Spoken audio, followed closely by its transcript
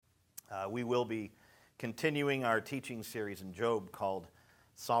We will be continuing our teaching series in Job called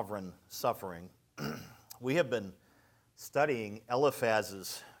Sovereign Suffering. We have been studying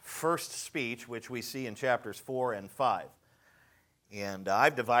Eliphaz's first speech, which we see in chapters 4 and 5. And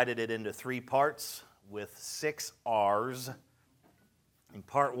I've divided it into 3 parts with 6 R's. In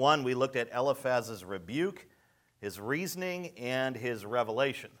part 1, we looked at Eliphaz's rebuke, his reasoning, and his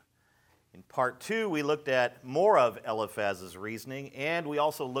revelation. In part 2, we looked at more of Eliphaz's reasoning, and we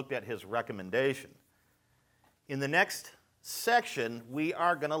also looked at his recommendation. In the next section, we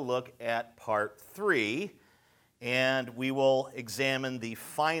are going to look at part 3, and we will examine the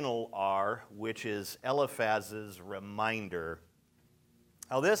final R, which is Eliphaz's reminder.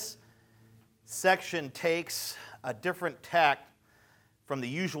 Now, this section takes a different tack from the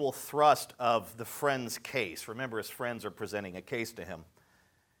usual thrust of the friend's case. Remember, his friends are presenting a case to him.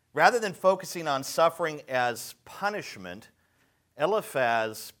 Rather than focusing on suffering as punishment,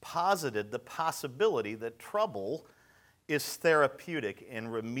 Eliphaz posited the possibility that trouble is therapeutic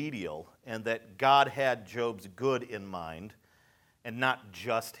and remedial, and that God had Job's good in mind and not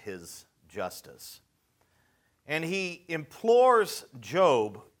just his justice. And he implores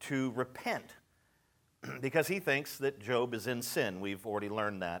Job to repent because he thinks that Job is in sin. We've already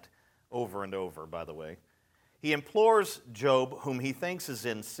learned that over and over, by the way. He implores Job, whom he thinks is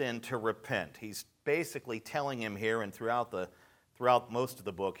in sin, to repent. He's basically telling him here and throughout most of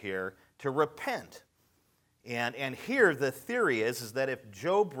the book here to repent. And here the theory is that if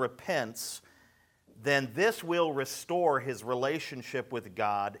Job repents, then this will restore his relationship with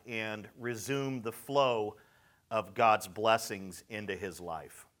God and resume the flow of God's blessings into his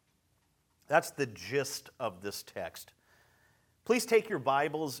life. That's the gist of this text. Please take your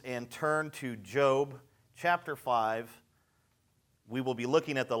Bibles and turn to Job chapter 5. We will be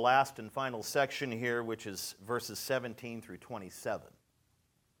looking at the last and final section here, which is verses 17 through 27.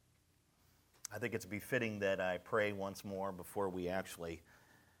 I think it's befitting that I pray once more before we actually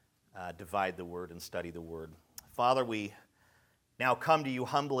divide the Word and study the Word. Father, we now come to you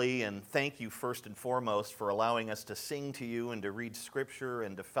humbly and thank you first and foremost for allowing us to sing to you and to read Scripture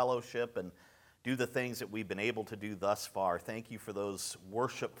and to fellowship and do the things that we've been able to do thus far. Thank you for those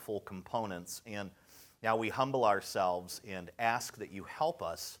worshipful components. And now we humble ourselves and ask that you help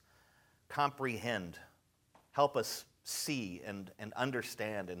us comprehend, help us see and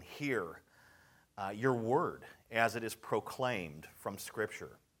understand and hear your word as it is proclaimed from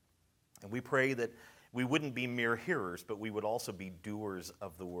Scripture. And we pray that we wouldn't be mere hearers, but we would also be doers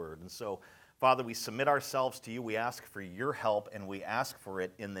of the word. And so, Father, we submit ourselves to you. We ask for your help, and we ask for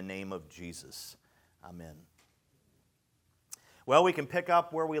it in the name of Jesus. Amen. Well, we can pick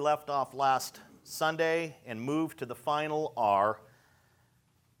up where we left off last Sunday and move to the final R.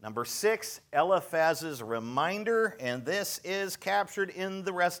 Number 6, Eliphaz's reminder, and this is captured in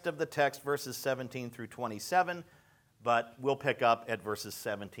the rest of the text, verses 17 through 27, but we'll pick up at verses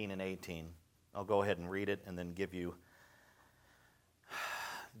 17 and 18. I'll go ahead and read it and then give you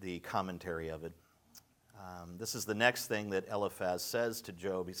the commentary of it. This is the next thing that Eliphaz says to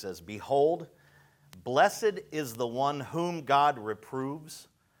Job. He says, "Behold, blessed is the one whom God reproves.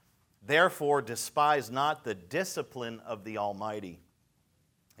 Therefore, despise not the discipline of the Almighty."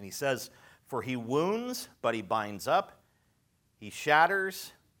 And he says, "For he wounds, but he binds up. He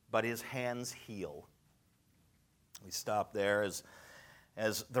shatters, but his hands heal." We stop there as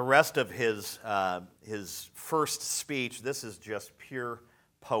the rest of his first speech. This is just pure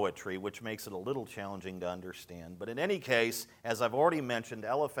poetry, which makes it a little challenging to understand. But in any case, as I've already mentioned,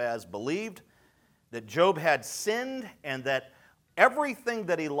 Eliphaz believed that Job had sinned and that everything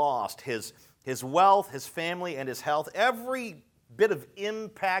that he lost, his wealth, his family, and his health, every bit of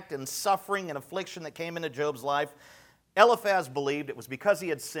impact and suffering and affliction that came into Job's life, Eliphaz believed it was because he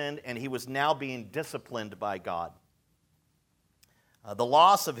had sinned and he was now being disciplined by God. The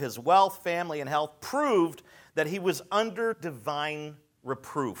loss of his wealth, family, and health proved that he was under divine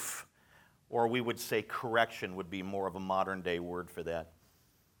reproof, or we would say correction would be more of a modern-day word for that.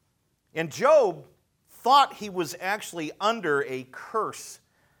 And Job thought he was actually under a curse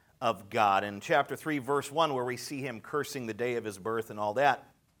of God in chapter 3, verse 1, where we see him cursing the day of his birth and all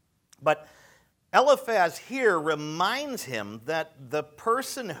that. But Eliphaz here reminds him that the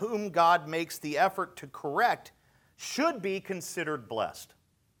person whom God makes the effort to correct should be considered blessed.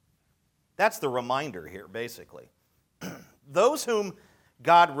 That's the reminder here, basically. Those whom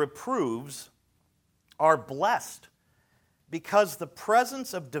God reproves are blessed because the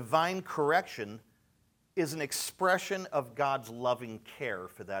presence of divine correction is an expression of God's loving care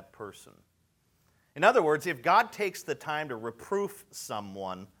for that person. In other words, if God takes the time to reproof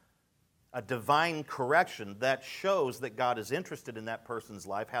someone, a divine correction that shows that God is interested in that person's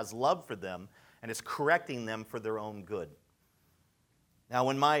life, has love for them, and is correcting them for their own good. Now,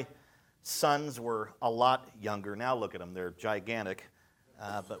 when my sons were a lot younger, now look at them, they're gigantic,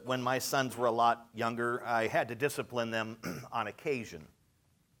 but when my sons were a lot younger, I had to discipline them on occasion.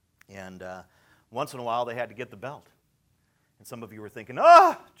 And once in a while, they had to get the belt. And some of you were thinking,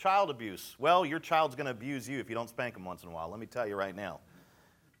 child abuse. Well, your child's going to abuse you if you don't spank them once in a while. Let me tell you right now.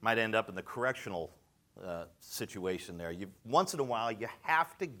 Might end up in the correctional situation there. Once in a while, you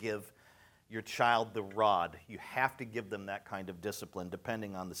have to give your child the rod. You have to give them that kind of discipline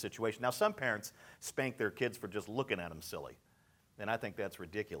depending on the situation. Now, some parents spank their kids for just looking at them silly. And I think that's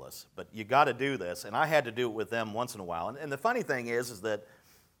ridiculous. But you got to do this. And I had to do it with them once in a while. And the funny thing is that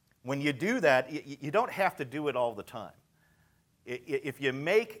when you do that, you don't have to do it all the time. If you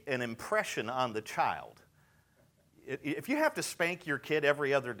make an impression on the child, if you have to spank your kid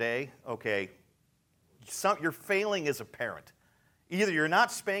every other day, okay, you're failing as a parent. Either you're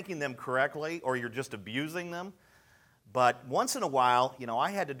not spanking them correctly or you're just abusing them. But once in a while,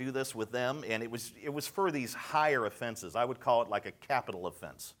 I had to do this with them, and it was for these higher offenses. I would call it like a capital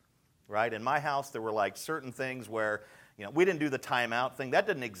offense, right? In my house, there were like certain things where, we didn't do the timeout thing. That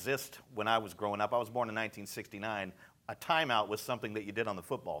didn't exist when I was growing up. I was born in 1969. A timeout was something that you did on the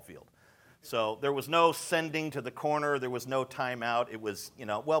football field. So there was no sending to the corner. There was no timeout. It was,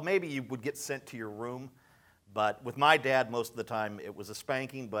 maybe you would get sent to your room. But with my dad, most of the time, it was a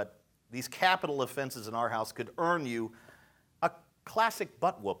spanking. But these capital offenses in our house could earn you a classic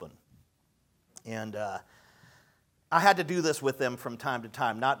butt whooping. And I had to do this with them from time to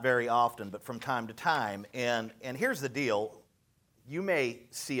time. Not very often, but from time to time. And here's the deal. You may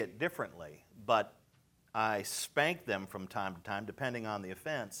see it differently, but I spanked them from time to time, depending on the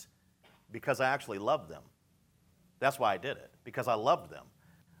offense, because I actually loved them. That's why I did it, because I loved them.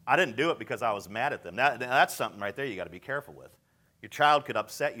 I didn't do it because I was mad at them. That's something right there you got to be careful with. Your child could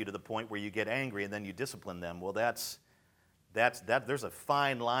upset you to the point where you get angry and then you discipline them. Well, there's a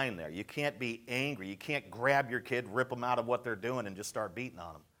fine line there. You can't be angry. You can't grab your kid, rip them out of what they're doing, and just start beating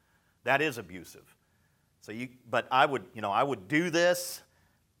on them. That is abusive. But I would do this.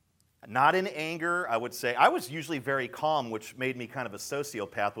 Not in anger, I would say. I was usually very calm, which made me kind of a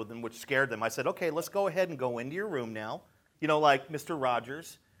sociopath with them, which scared them. I said, okay, let's go ahead and go into your room now. Like Mr.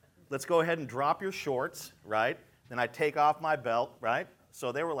 Rogers. Let's go ahead and drop your shorts, right? Then I take off my belt, right?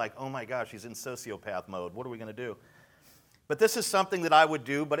 So they were like, oh my gosh, he's in sociopath mode. What are we going to do? But this is something that I would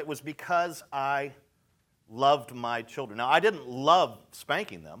do, but it was because I loved my children. Now, I didn't love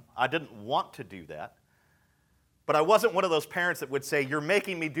spanking them. I didn't want to do that. But I wasn't one of those parents that would say, you're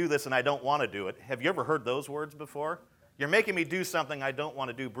making me do this and I don't want to do it. Have you ever heard those words before? You're making me do something I don't want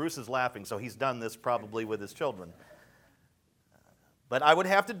to do. Bruce is laughing, so he's done this probably with his children. But I would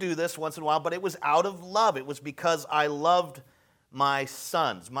have to do this once in a while, but it was out of love. It was because I loved my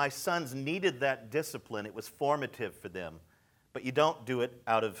sons. My sons needed that discipline. It was formative for them. But you don't do it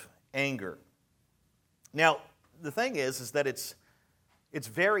out of anger. Now, the thing is that it's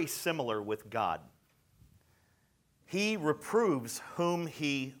very similar with God. He reproves whom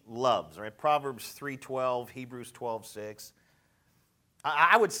he loves, right? Proverbs 3:12, Hebrews 12:6.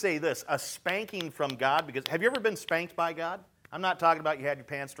 I would say this, a spanking from God, because have you ever been spanked by God? I'm not talking about you had your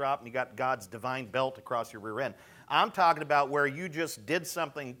pants dropped and you got God's divine belt across your rear end. I'm talking about where you just did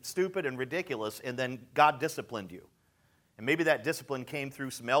something stupid and ridiculous and then God disciplined you. And maybe that discipline came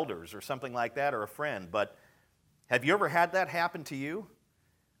through some elders or something like that or a friend. But have you ever had that happen to you?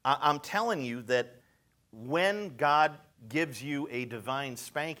 I'm telling you that when God gives you a divine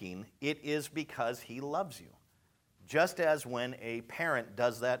spanking, it is because he loves you. Just as when a parent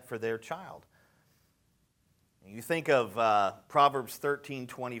does that for their child. You think of Proverbs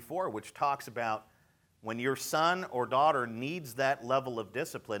 13:24, which talks about when your son or daughter needs that level of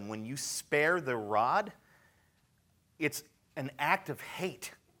discipline, when you spare the rod, it's an act of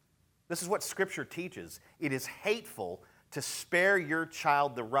hate. This is what Scripture teaches. It is hateful to spare your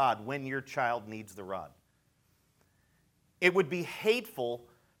child the rod when your child needs the rod. It would be hateful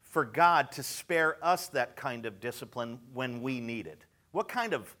for God to spare us that kind of discipline when we need it. What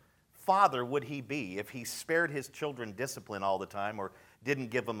kind of father would he be if he spared his children discipline all the time or didn't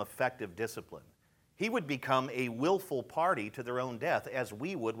give them effective discipline? He would become a willful party to their own death, as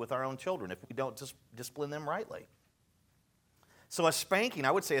we would with our own children if we don't discipline them rightly. So a spanking,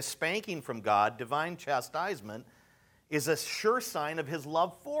 I would say a spanking from God, divine chastisement, is a sure sign of his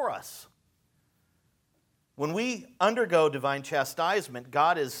love for us. When we undergo divine chastisement,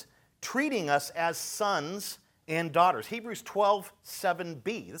 God is treating us as sons and daughters. Hebrews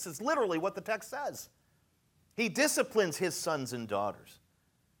 12:7b. This is literally what the text says. He disciplines his sons and daughters.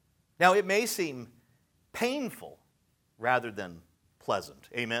 Now, it may seem painful rather than pleasant.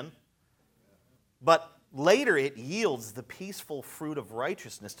 Amen? But later it yields the peaceful fruit of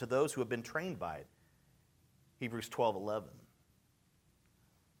righteousness to those who have been trained by it. Hebrews 12:11.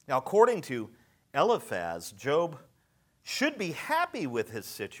 Now, according to Eliphaz, Job should be happy with his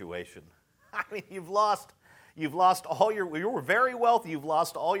situation. I mean, you were very wealthy, you've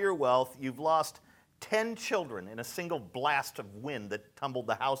lost all your wealth, you've lost 10 children in a single blast of wind that tumbled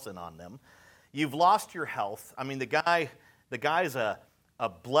the house in on them. You've lost your health. I mean, the guy's a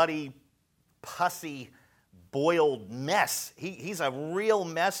bloody, pussy, boiled mess. He's a real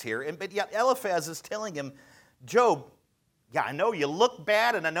mess here. But yet Eliphaz is telling him, Job, yeah, I know you look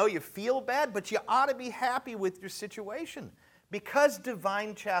bad and I know you feel bad, but you ought to be happy with your situation because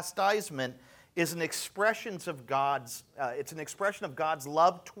divine chastisement is an expression of God's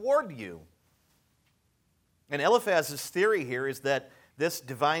love toward you. And Eliphaz's theory here is that this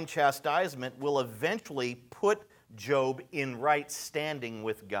divine chastisement will eventually put Job in right standing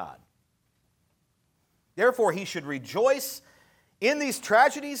with God. Therefore, he should rejoice in these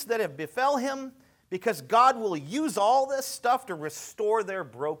tragedies that have befell him because God will use all this stuff to restore their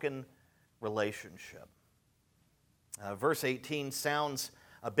broken relationship. Verse 18 sounds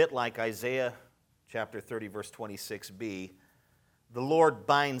a bit like Isaiah chapter 30, verse 26b. The Lord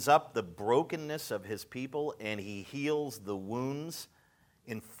binds up the brokenness of his people, and he heals the wounds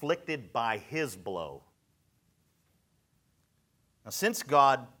inflicted by his blow. Now, since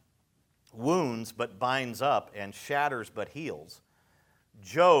God wounds but binds up and shatters but heals,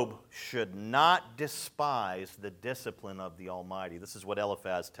 Job should not despise the discipline of the Almighty. This is what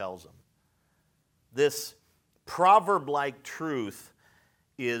Eliphaz tells him. This proverb-like truth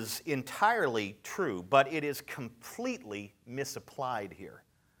is entirely true, but it is completely misapplied here.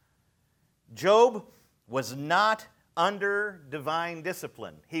 Job was not under divine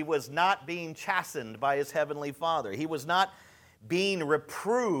discipline. He was not being chastened by his heavenly Father. He was not being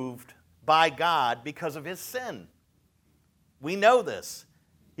reproved by God because of his sin. We know this.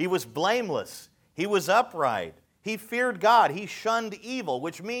 He was blameless. He was upright. He feared God. He shunned evil,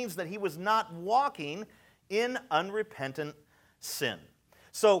 which means that he was not walking in unrepentant sin.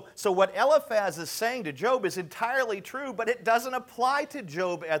 So what Eliphaz is saying to Job is entirely true, but it doesn't apply to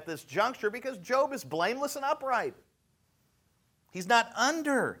Job at this juncture because Job is blameless and upright. He's not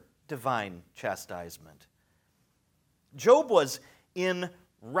under divine chastisement. Job was in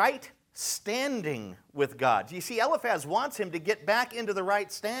right standing with God. You see, Eliphaz wants him to get back into the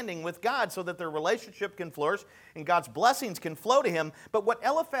right standing with God so that their relationship can flourish and God's blessings can flow to him. But what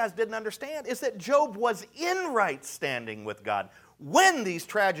Eliphaz didn't understand is that Job was in right standing with God when these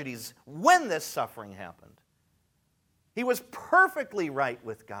tragedies, when this suffering happened. He was perfectly right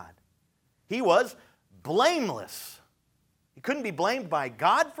with God. He was blameless. He couldn't be blamed by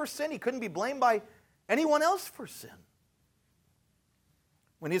God for sin. He couldn't be blamed by anyone else for sin.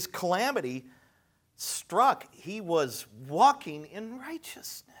 When his calamity struck, he was walking in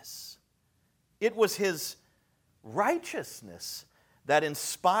righteousness. It was his righteousness that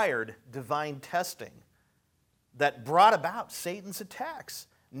inspired divine testing, that brought about Satan's attacks,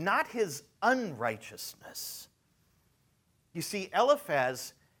 not his unrighteousness. You see,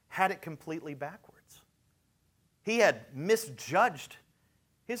 Eliphaz had it completely backwards. He had misjudged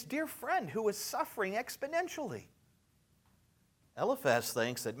his dear friend who was suffering exponentially. Eliphaz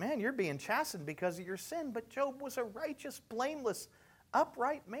thinks that, man, you're being chastened because of your sin, but Job was a righteous, blameless,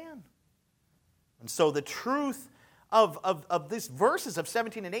 upright man. And so the truth of these verses of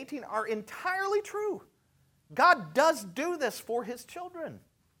 17 and 18 are entirely true. God does do this for his children.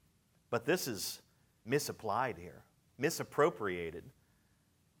 But this is misapplied here, misappropriated.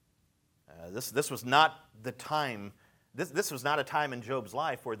 This was not the time, this was not a time in Job's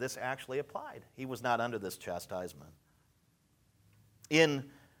life where this actually applied. He was not under this chastisement. In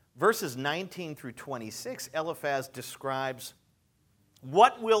verses 19 through 26, Eliphaz describes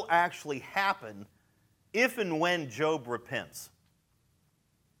what will actually happen if and when Job repents.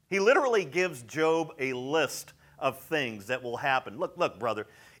 He literally gives Job a list of things that will happen. Look, brother,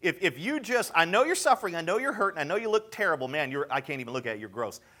 if you just, I know you're suffering, I know you're hurting, I know you look terrible, man, I can't even look at you, you're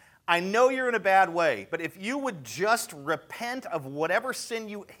gross. I know you're in a bad way, but if you would just repent of whatever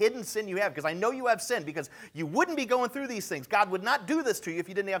hidden sin you have, because I know you have sin, because you wouldn't be going through these things. God would not do this to you if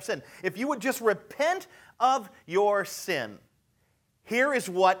you didn't have sin. If you would just repent of your sin, here is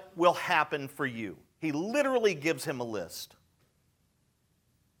what will happen for you. He literally gives him a list.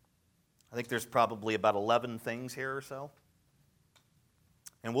 I think there's probably about 11 things here or so.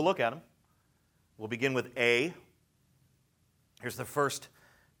 And we'll look at them. We'll begin with A. Here's the first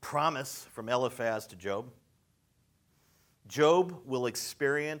promise from Eliphaz to Job. Job will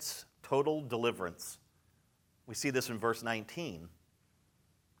experience total deliverance. We see this in verse 19.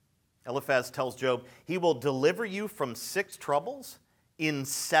 Eliphaz tells Job, he will deliver you from 6 troubles. In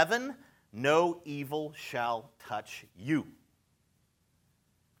 7, no evil shall touch you.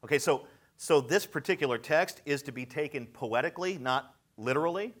 Okay, so this particular text is to be taken poetically, not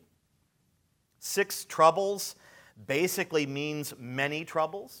literally. 6 troubles basically means many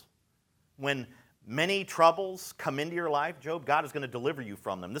troubles. When many troubles come into your life, Job, God is going to deliver you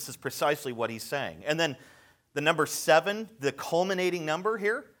from them. This is precisely what he's saying. And then the number 7, the culminating number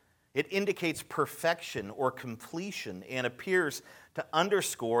here, it indicates perfection or completion and appears to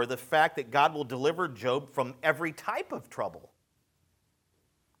underscore the fact that God will deliver Job from every type of trouble.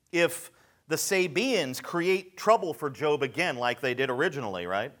 If the Sabaeans create trouble for Job again like they did originally,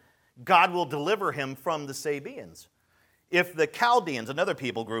 right? God will deliver him from the Sabaeans. If the Chaldeans, another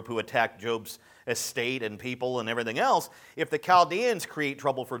people group who attacked Job's estate and people and everything else, if the Chaldeans create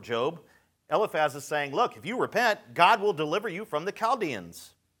trouble for Job, Eliphaz is saying, look, if you repent, God will deliver you from the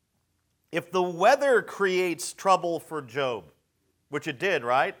Chaldeans. If the weather creates trouble for Job, which it did,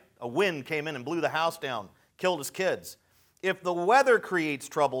 right? A wind came in and blew the house down, killed his kids. If the weather creates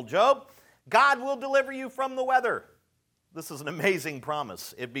trouble, Job, God will deliver you from the weather. This is an amazing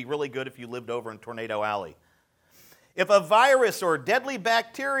promise. It'd be really good if you lived over in Tornado Alley. If a virus or deadly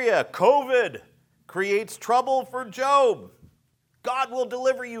bacteria, COVID, creates trouble for Job, God will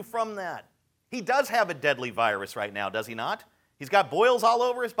deliver you from that. He does have a deadly virus right now, does he not? He's got boils all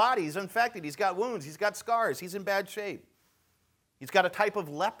over his body. He's infected. He's got wounds. He's got scars. He's in bad shape. He's got a type of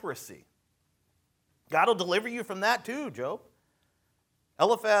leprosy. God will deliver you from that too, Job.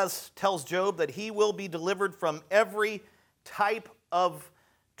 Eliphaz tells Job that he will be delivered from every type of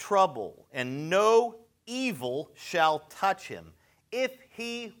trouble, and no evil shall touch him if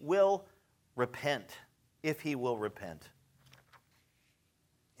he will repent. If he will repent.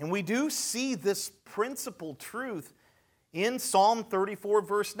 And we do see this principal truth in Psalm 34,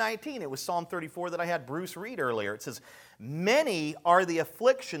 verse 19. It was Psalm 34 that I had Bruce read earlier. It says, many are the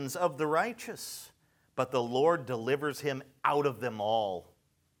afflictions of the righteous, but the Lord delivers him out of them all.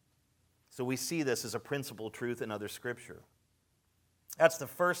 So we see this as a principal truth in other Scripture. That's the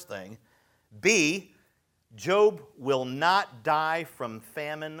first thing. B, Job will not die from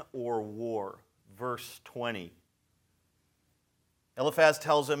famine or war. Verse 20. Eliphaz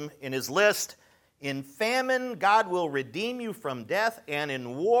tells him in his list, in famine, God will redeem you from death, and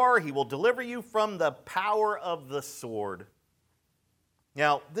in war, he will deliver you from the power of the sword.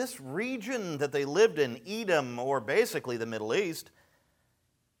 Now, this region that they lived in, Edom, or basically the Middle East,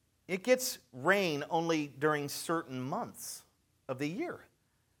 it gets rain only during certain months of the year.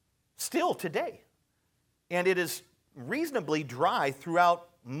 Still today. And it is reasonably dry throughout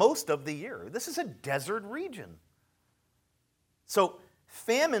most of the year. This is a desert region. So,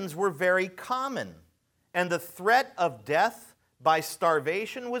 famines were very common, and the threat of death by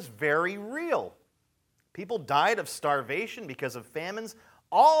starvation was very real. People died of starvation because of famines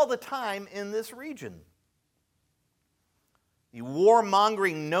all the time in this region. The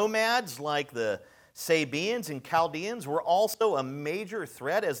warmongering nomads like the Sabaeans and Chaldeans were also a major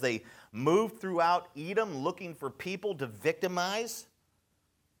threat as they moved throughout Edom looking for people to victimize.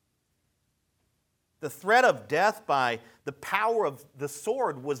 The threat of death by the power of the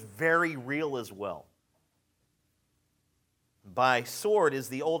sword was very real as well. By sword is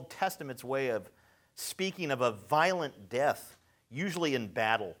the Old Testament's way of speaking of a violent death, usually in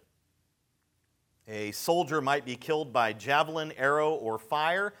battle. A soldier might be killed by javelin, arrow, or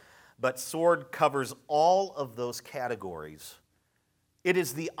fire, but sword covers all of those categories. It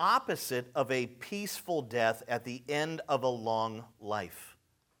is the opposite of a peaceful death at the end of a long life.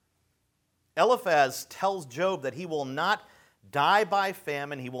 Eliphaz tells Job that he will not die by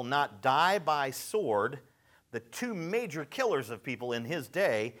famine, he will not die by sword, the two major killers of people in his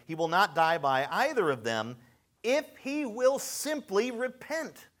day. He will not die by either of them if he will simply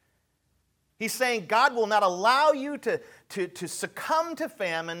repent. He's saying God will not allow you to succumb to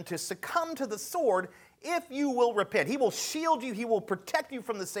famine, to succumb to the sword, if you will repent. He will shield you. He will protect you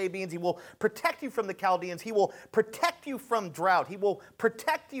from the Sabaeans. He will protect you from the Chaldeans. He will protect you from drought. He will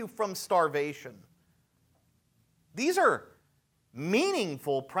protect you from starvation. These are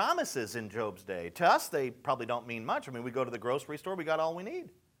meaningful promises in Job's day. To us, they probably don't mean much. I mean, we go to the grocery store, we got all we need.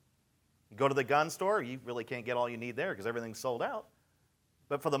 You go to the gun store, you really can't get all you need there because everything's sold out.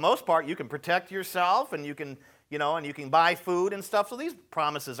 But for the most part, you can protect yourself and you can buy food and stuff. So these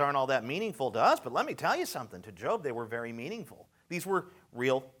promises aren't all that meaningful to us. But let me tell you something. To Job, they were very meaningful. These were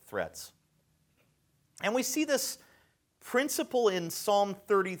real threats. And we see this principle in Psalm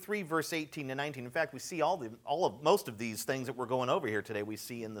 33, verse 18 to 19. In fact, we see most of these things that we're going over here today, we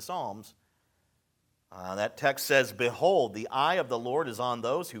see in the Psalms. That text says, "Behold, the eye of the Lord is on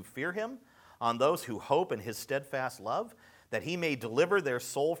those who fear him, on those who hope in his steadfast love, that he may deliver their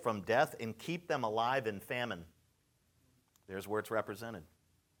soul from death and keep them alive in famine." There's where it's represented.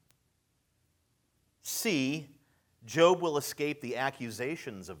 C, Job will escape the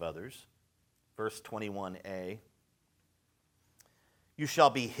accusations of others. Verse 21a. "You shall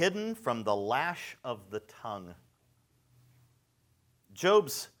be hidden from the lash of the tongue."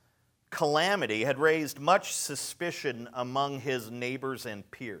 Job's calamity had raised much suspicion among his neighbors and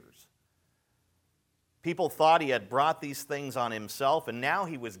peers. People thought he had brought these things on himself, and now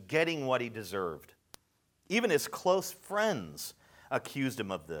he was getting what he deserved. Even his close friends accused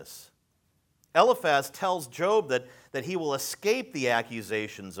him of this. Eliphaz tells Job that he will escape the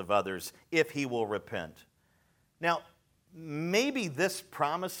accusations of others if he will repent. Now, maybe this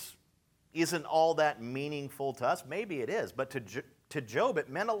promise isn't all that meaningful to us. Maybe it is, but to Job it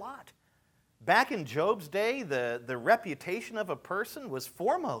meant a lot. Back in Job's day, the reputation of a person was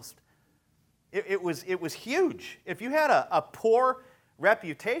foremost. It was huge. If you had a poor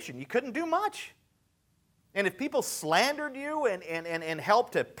reputation, you couldn't do much. And if people slandered you and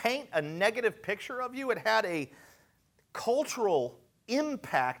helped to paint a negative picture of you, it had a cultural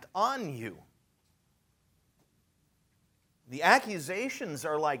impact on you. The accusations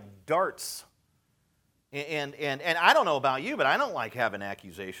are like darts. And I don't know about you, but I don't like having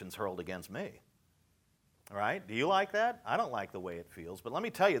accusations hurled against me. All right? Do you like that? I don't like the way it feels. But let me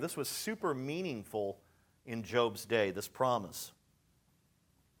tell you, this was super meaningful in Job's day, this promise.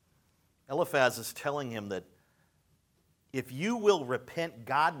 Eliphaz is telling him that if you will repent,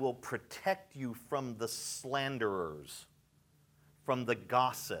 God will protect you from the slanderers, from the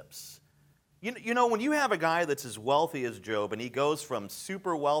gossips. You know, when you have a guy that's as wealthy as Job, and he goes from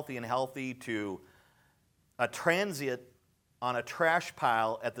super wealthy and healthy to a transient on a trash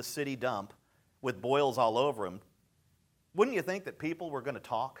pile at the city dump with boils all over him, wouldn't you think that people were going to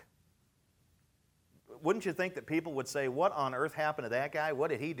talk? Wouldn't you think that people would say, what on earth happened to that guy? What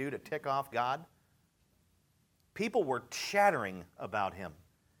did he do to tick off God? People were chattering about him.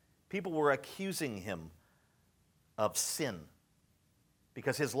 People were accusing him of sin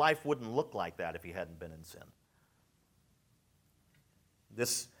because his life wouldn't look like that if he hadn't been in sin.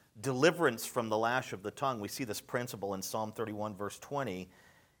 This deliverance from the lash of the tongue, we see this principle in Psalm 31, verse 20.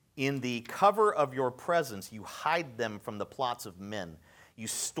 "In the cover of your presence you hide them from the plots of men. You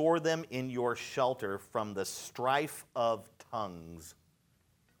store them in your shelter from the strife of tongues."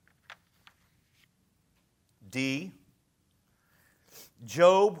 D,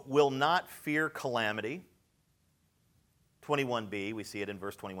 Job will not fear calamity. 21b, we see it in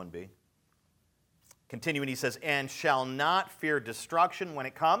verse 21b. Continuing, he says, "and shall not fear destruction when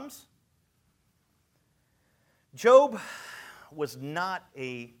it comes." Job was not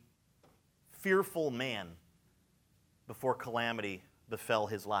a fearful man before calamity befell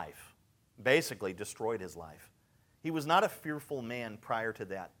his life, basically destroyed his life. He was not a fearful man prior to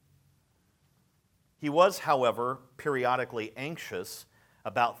that. He was, however, periodically anxious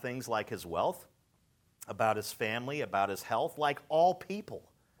about things like his wealth, about his family, about his health, like all people.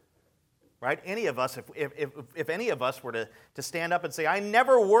 Right? Any of us, if any of us were to stand up and say, "I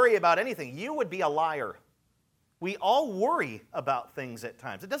never worry about anything," you would be a liar. We all worry about things at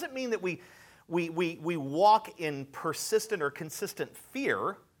times. It doesn't mean that we walk in persistent or consistent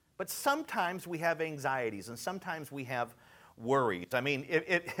fear, but sometimes we have anxieties and sometimes we have worries. I mean,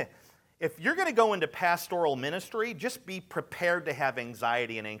 if you're going to go into pastoral ministry, just be prepared to have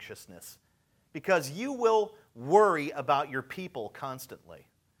anxiety and anxiousness because you will worry about your people constantly.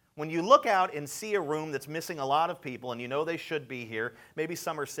 When you look out and see a room that's missing a lot of people and you know they should be here, maybe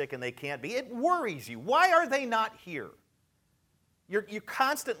some are sick and they can't be, it worries you. Why are they not here? You're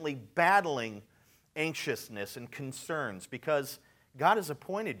constantly battling anxiousness and concerns because God has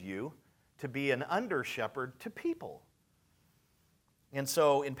appointed you to be an under-shepherd to people. And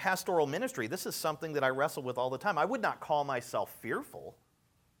so in pastoral ministry, this is something that I wrestle with all the time. I would not call myself fearful.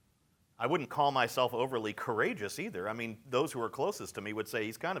 I wouldn't call myself overly courageous either. I mean, those who are closest to me would say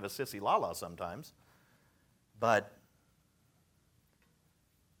he's kind of a sissy-la-la sometimes. But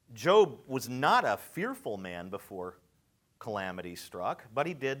Job was not a fearful man before calamity struck, but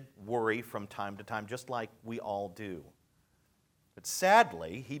he did worry from time to time, just like we all do. But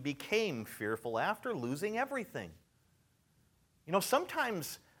sadly, he became fearful after losing everything. You know,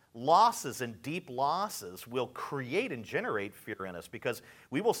 sometimes losses and deep losses will create and generate fear in us because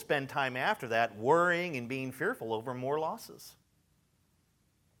we will spend time after that worrying and being fearful over more losses.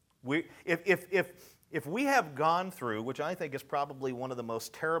 If If we have gone through, which I think is probably one of the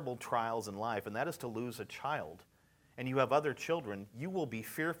most terrible trials in life, and that is to lose a child, and you have other children, you will be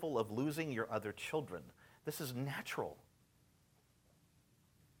fearful of losing your other children. This is natural.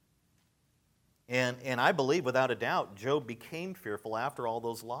 And I believe, without a doubt, Job became fearful after all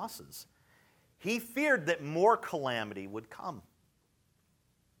those losses. He feared that more calamity would come.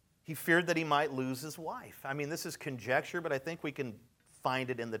 He feared that he might lose his wife. I mean, this is conjecture, but I think we can find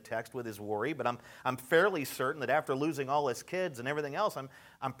it in the text with his worry. But I'm fairly certain that after losing all his kids and everything else,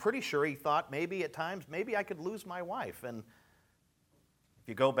 I'm pretty sure he thought maybe at times, maybe I could lose my wife. And if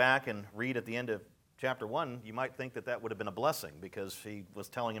you go back and read at the end of chapter 1, you might think that that would have been a blessing because he was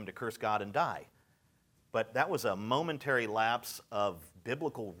telling him to curse God and die. But that was a momentary lapse of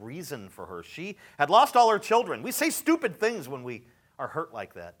biblical reason for her. She had lost all her children. We say stupid things when we are hurt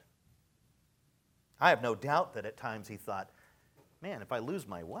like that. I have no doubt that at times he thought, man, if I lose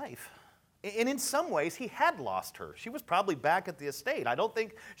my wife. And in some ways, he had lost her. She was probably back at the estate. I don't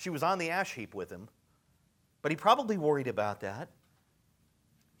think she was on the ash heap with him. But he probably worried about that.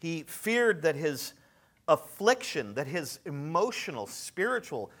 He feared that his affliction, that his emotional,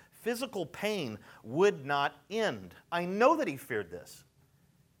 spiritual, physical pain would not end. I know that he feared this.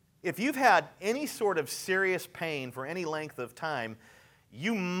 If you've had any sort of serious pain for any length of time,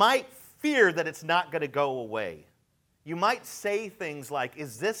 you might fear that it's not going to go away. You might say things like,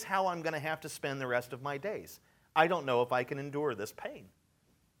 is this how I'm going to have to spend the rest of my days? I don't know if I can endure this pain.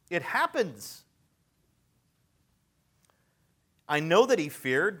 It happens. I know that he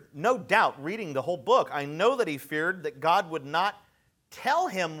feared, no doubt, reading the whole book, I know that he feared that God would not tell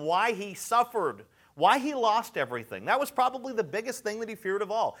him why he suffered, why he lost everything. That was probably the biggest thing that he feared of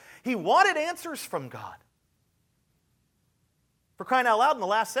all. He wanted answers from God. For crying out loud, in the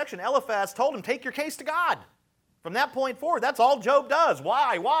last section, Eliphaz told him, take your case to God. From that point forward, that's all Job does.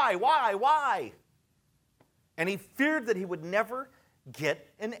 Why? And he feared that he would never get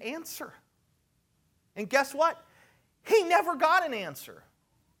an answer. And guess what? He never got an answer.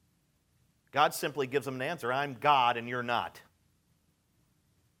 God simply gives him an answer. I'm God and you're not.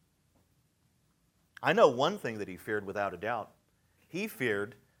 I know one thing that he feared without a doubt. He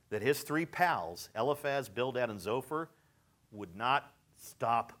feared that his three pals, Eliphaz, Bildad, and Zophar, would not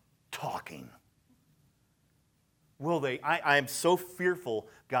stop talking. Will they? I am so fearful,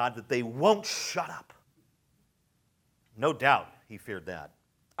 God, that they won't shut up. No doubt he feared that.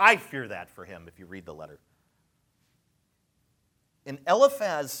 I fear that for him if you read the letter. And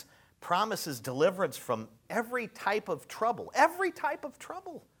Eliphaz promises deliverance from every type of trouble. Every type of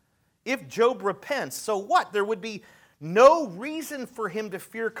trouble. If Job repents, so what? There would be no reason for him to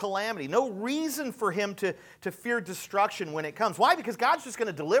fear calamity. No reason for him to fear destruction when it comes. Why? Because God's just going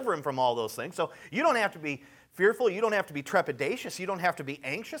to deliver him from all those things. So you don't have to be fearful. You don't have to be trepidatious. You don't have to be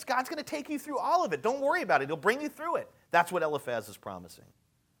anxious. God's going to take you through all of it. Don't worry about it. He'll bring you through it. That's what Eliphaz is promising.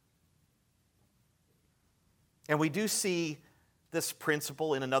 And we do see this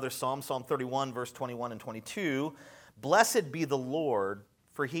principle in another psalm, Psalm 31, verse 21 and 22. Blessed be the Lord,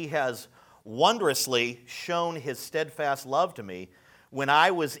 for he has wondrously shown his steadfast love to me when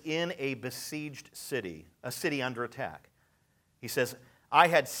I was in a besieged city, a city under attack. He says, I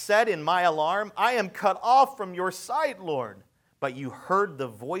had said in my alarm, I am cut off from your sight, Lord. But you heard the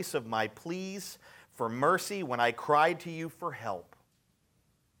voice of my pleas for mercy when I cried to you for help.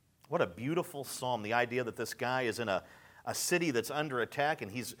 What a beautiful psalm. The idea that this guy is in a city that's under attack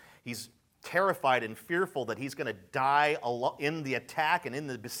and he's terrified and fearful that he's going to die in the attack and in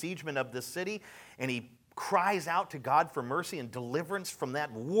the besiegement of this city. And he cries out to God for mercy and deliverance from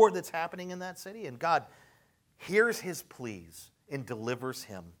that war that's happening in that city. And God hears his pleas and delivers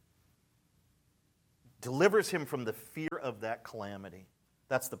him. Delivers him from the fear of that calamity.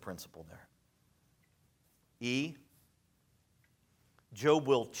 That's the principle there. E, Job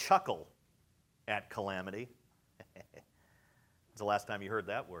will chuckle at calamity. When's the last time you heard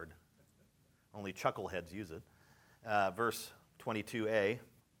that word? Only chuckleheads use it. Verse 22a.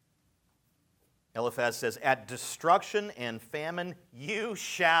 Eliphaz says, at destruction and famine you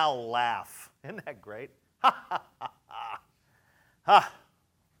shall laugh. Isn't that great? Ha, ha, ha, ha. Ha.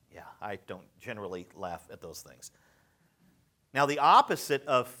 Yeah, I don't generally laugh at those things. Now, the opposite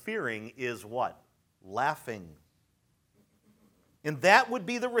of fearing is what? Laughing. And that would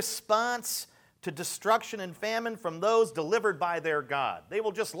be the response to destruction and famine from those delivered by their God. They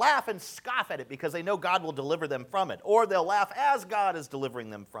will just laugh and scoff at it because they know God will deliver them from it. Or they'll laugh as God is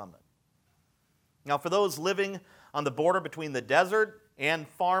delivering them from it. Now, for those living on the border between the desert and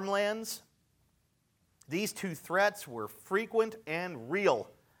farmlands, these two threats were frequent and real.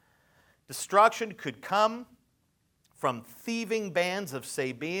 Destruction could come from thieving bands of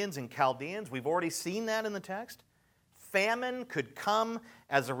Sabaeans and Chaldeans. We've already seen that in the text. Famine could come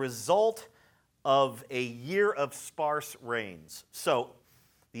as a result of a year of sparse rains. So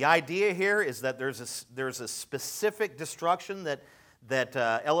the idea here is that there's a specific destruction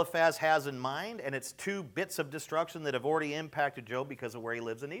that Eliphaz has in mind, and it's two bits of destruction that have already impacted Job because of where he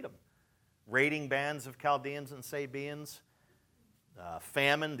lives in Edom. Raiding bands of Chaldeans and Sabaeans,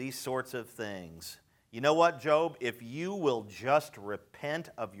 famine, these sorts of things. You know what, Job? If you will just repent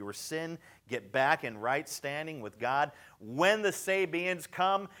of your sin, get back in right standing with God, when the Sabaeans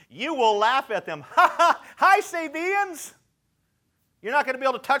come, you will laugh at them. Ha ha! Hi, Sabaeans! You're not going to be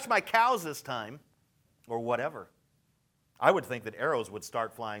able to touch my cows this time, or whatever. I would think that arrows would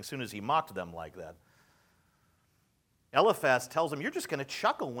start flying as soon as he mocked them like that. Eliphaz tells him, you're just going to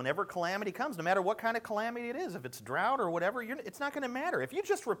chuckle whenever calamity comes, no matter what kind of calamity it is. If it's drought or whatever, it's not going to matter. If you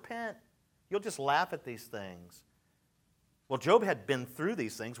just repent, you'll just laugh at these things. Well, Job had been through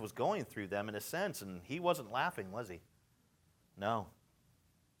these things, was going through them in a sense, and he wasn't laughing, was he? No.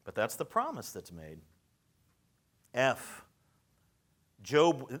 But that's the promise that's made. F.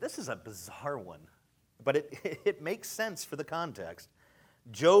 Job, this is a bizarre one, but it makes sense for the context.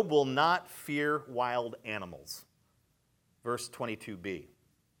 Job will not fear wild animals. Verse 22b.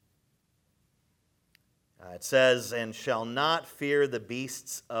 It says, and shall not fear the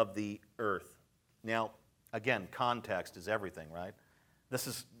beasts of the earth. Now, again, context is everything, right? This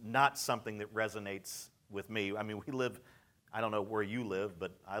is not something that resonates with me. I mean, we live, I don't know where you live,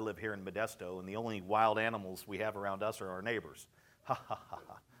 but I live here in Modesto, and the only wild animals we have around us are our neighbors. Ha, ha, ha,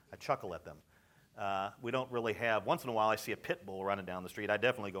 ha. I chuckle at them. We don't really have, once in a while I see a pit bull running down the street. I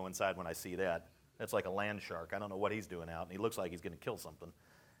definitely go inside when I see that. That's like a land shark. I don't know what he's doing out, and he looks like he's going to kill something.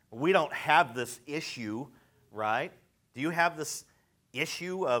 We don't have this issue, right? Do you have this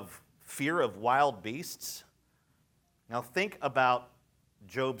issue of fear of wild beasts? Now think about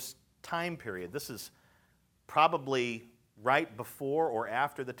Job's time period. This is probably right before or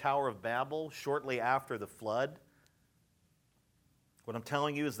after the Tower of Babel, shortly after the flood. What I'm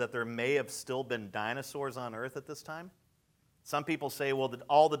telling you is that there may have still been dinosaurs on Earth at this time. Some people say, well, that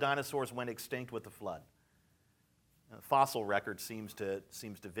all the dinosaurs went extinct with the flood. The fossil record seems to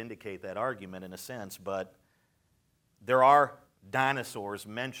vindicate that argument in a sense, but there are dinosaurs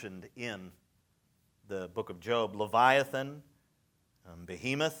mentioned in the book of Job. Leviathan,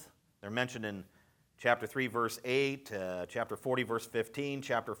 Behemoth, they're mentioned in chapter 3, verse 8, chapter 40, verse 15,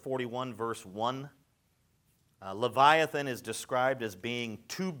 chapter 41, verse 1. Leviathan is described as being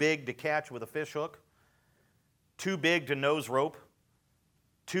too big to catch with a fishhook, too big to nose rope,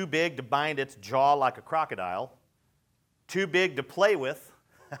 too big to bind its jaw like a crocodile, too big to play with.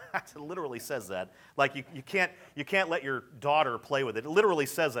 It literally says that. Like you can't let your daughter play with it. It literally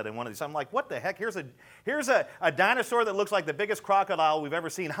says that in one of these. I'm like, what the heck? Here's a dinosaur that looks like the biggest crocodile we've ever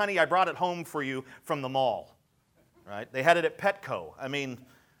seen. Honey, I brought it home for you from the mall. Right? They had it at Petco. I mean,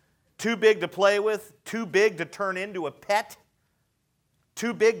 too big to play with, too big to turn into a pet,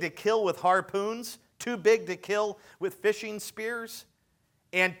 too big to kill with harpoons, too big to kill with fishing spears,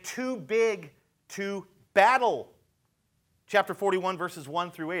 and too big to battle. Chapter 41, verses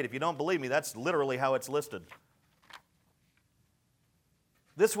 1 through 8. If you don't believe me, that's literally how it's listed.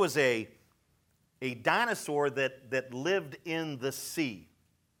 This was a dinosaur that lived in the sea.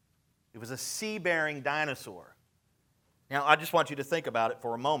 It was a sea-bearing dinosaur. Now, I just want you to think about it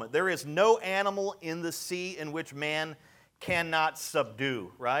for a moment. There is no animal in the sea in which man cannot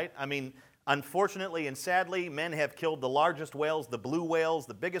subdue, right? I mean, unfortunately and sadly, men have killed the largest whales, the blue whales,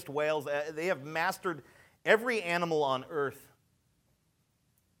 the biggest whales. They have mastered every animal on earth.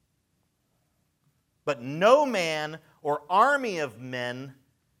 But no man or army of men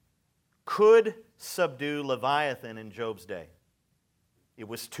could subdue Leviathan in Job's day. It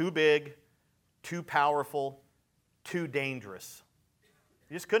was too big, too powerful, too dangerous.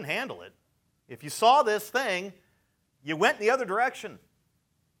 You just couldn't handle it. If you saw this thing, you went the other direction.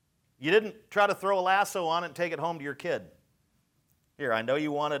 You didn't try to throw a lasso on it and take it home to your kid. Here, I know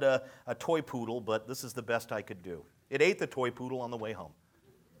you wanted a toy poodle, but this is the best I could do. It ate the toy poodle on the way home.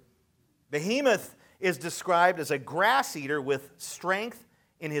 Behemoth is described as a grass eater with strength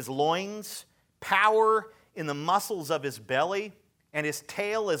in his loins, power in the muscles of his belly, and his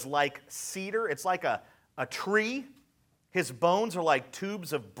tail is like cedar. It's like a tree. His bones are like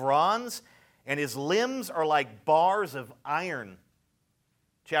tubes of bronze, and his limbs are like bars of iron.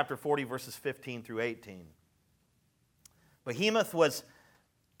 Chapter 40, verses 15 through 18. Behemoth was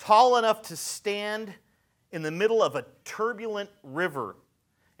tall enough to stand in the middle of a turbulent river.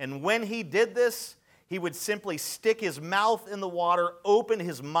 And when he did this, he would simply stick his mouth in the water, open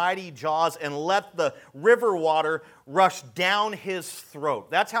his mighty jaws, and let the river water rush down his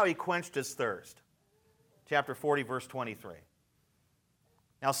throat. That's how he quenched his thirst. Chapter 40, verse 23.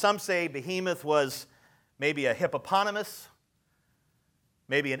 Now, some say Behemoth was maybe a hippopotamus,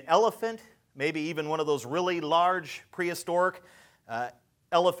 maybe an elephant, maybe even one of those really large prehistoric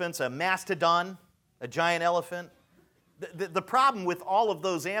elephants, a mastodon, a giant elephant. The problem with all of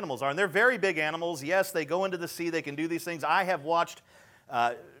those animals are, and they're very big animals. Yes, they go into the sea. They can do these things. I have watched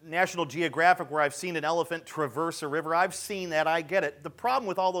National Geographic where I've seen an elephant traverse a river. I've seen that. I get it. The problem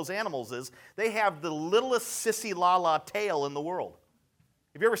with all those animals is they have the littlest sissy-la-la tail in the world.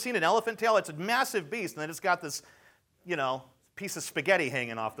 Have you ever seen an elephant tail? It's a massive beast, and then it's got this, piece of spaghetti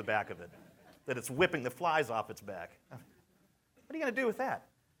hanging off the back of it that it's whipping the flies off its back. What are you going to do with that?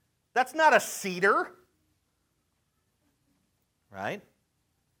 That's not a cedar. Right?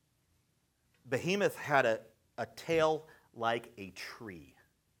 Behemoth had a tail like a tree.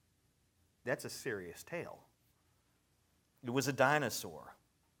 That's a serious tail. It was a dinosaur.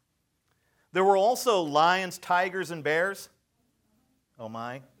 There were also lions, tigers, and bears. Oh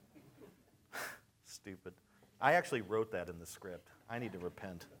my. Stupid. I actually wrote that in the script. I need to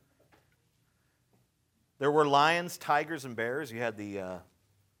repent. There were lions, tigers, and bears. You had the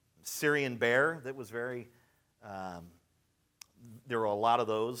Syrian bear that was very... there were a lot of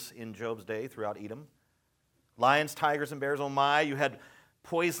those in Job's day throughout Edom. Lions, tigers, and bears, oh my. You had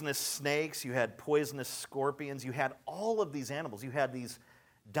poisonous snakes. You had poisonous scorpions. You had all of these animals. You had these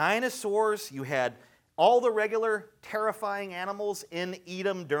dinosaurs. You had all the regular terrifying animals in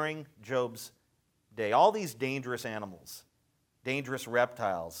Edom during Job's day. All these dangerous animals, dangerous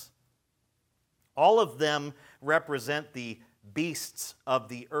reptiles. All of them represent the beasts of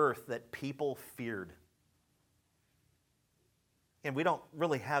the earth that people feared. And we don't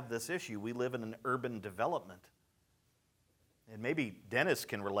really have this issue. We live in an urban development. And maybe Dennis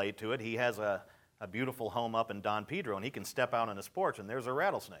can relate to it. He has a beautiful home up in Don Pedro, and he can step out on his porch, and there's a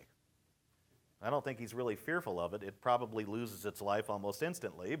rattlesnake. I don't think he's really fearful of it. It probably loses its life almost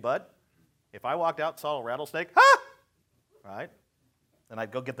instantly. But if I walked out and saw a rattlesnake, ha! Right? Then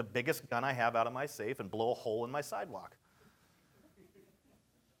I'd go get the biggest gun I have out of my safe and blow a hole in my sidewalk.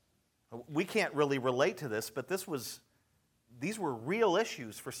 We can't really relate to this, but these were real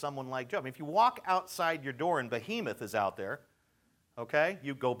issues for someone like Job. If you walk outside your door and Behemoth is out there, okay,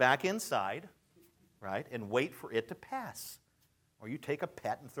 you go back inside, right, and wait for it to pass. Or you take a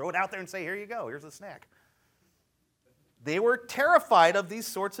pet and throw it out there and say, here you go, here's a snack. They were terrified of these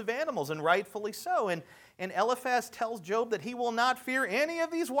sorts of animals, and rightfully so. And Eliphaz tells Job that he will not fear any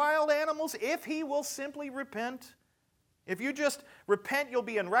of these wild animals if he will simply repent. If you just repent, you'll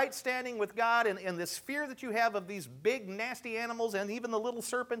be in right standing with God, and this fear that you have of these big, nasty animals and even the little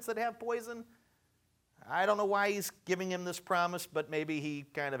serpents that have poison, I don't know why he's giving him this promise, but maybe he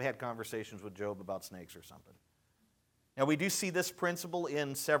kind of had conversations with Job about snakes or something. Now, we do see this principle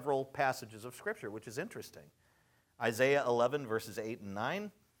in several passages of Scripture, which is interesting. Isaiah 11, verses 8 and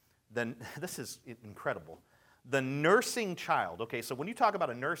 9. Then this is incredible. The nursing child. Okay, so when you talk about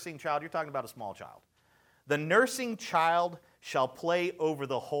a nursing child, you're talking about a small child. The nursing child shall play over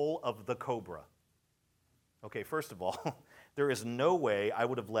the hole of the cobra. Okay, first of all, there is no way I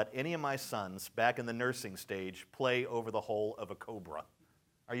would have let any of my sons back in the nursing stage play over the hole of a cobra.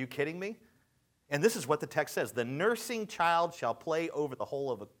 Are you kidding me? And this is what the text says. The nursing child shall play over the hole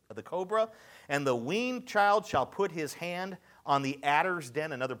of the cobra, and the weaned child shall put his hand on the adder's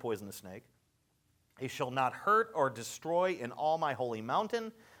den, another poisonous snake. He shall not hurt or destroy in all my holy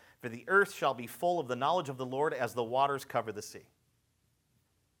mountain, for the earth shall be full of the knowledge of the Lord as the waters cover the sea.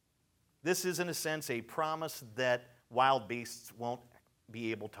 This is, in a sense, a promise that wild beasts won't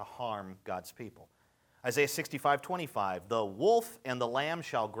be able to harm God's people. Isaiah 65:25, the wolf and the lamb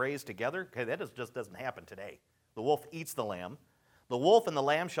shall graze together. Okay, that just doesn't happen today. The wolf eats the lamb. The wolf and the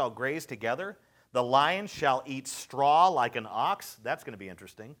lamb shall graze together. The lion shall eat straw like an ox. That's going to be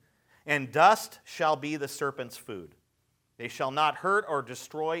interesting. And dust shall be the serpent's food. They shall not hurt or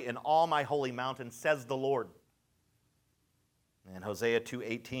destroy in all my holy mountain, says the Lord. And Hosea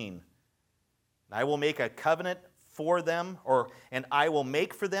 2:18, I will make a covenant for them, and I will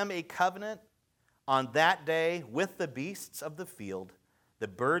make for them a covenant on that day with the beasts of the field, the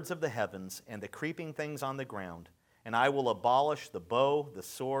birds of the heavens, and the creeping things on the ground. And I will abolish the bow, the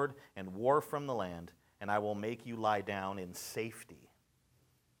sword, and war from the land, and I will make you lie down in safety.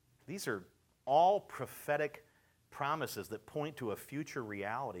 These are all prophetic promises that point to a future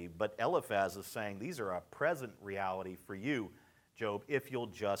reality, but Eliphaz is saying these are a present reality for you, Job, if you'll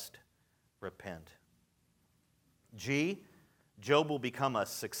just repent. G, Job will become a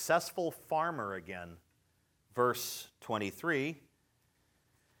successful farmer again. Verse 23,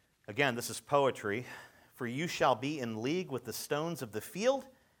 again, this is poetry. For you shall be in league with the stones of the field,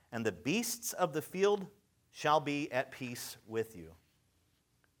 and the beasts of the field shall be at peace with you.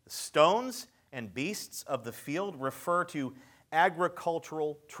 The stones and beasts of the field refer to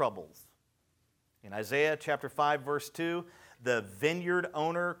agricultural troubles. In Isaiah chapter 5, verse 2, the vineyard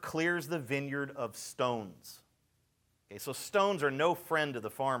owner clears the vineyard of stones. Okay, so stones are no friend to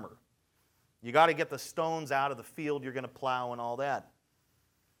the farmer. You got to get the stones out of the field you're going to plow and all that.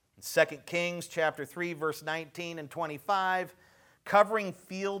 In 2 Kings chapter 3, verse 19 and 25, covering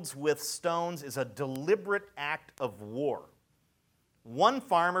fields with stones is a deliberate act of war. One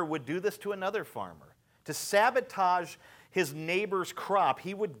farmer would do this to another farmer. To sabotage his neighbor's crop,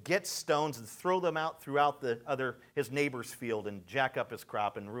 he would get stones and throw them out throughout his neighbor's field and jack up his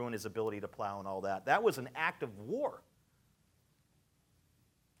crop and ruin his ability to plow and all that. That was an act of war.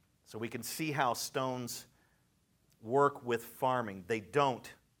 So we can see how stones work with farming. They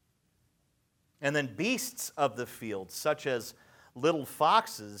don't. And then beasts of the field, such as little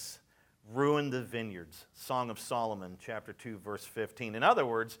foxes, ruin the vineyards. Song of Solomon, chapter 2, verse 15. In other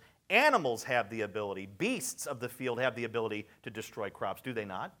words, animals have the ability, beasts of the field have the ability to destroy crops, do they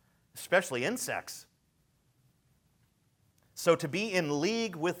not? Especially insects. So to be in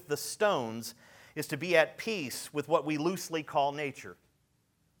league with the stones is to be at peace with what we loosely call nature.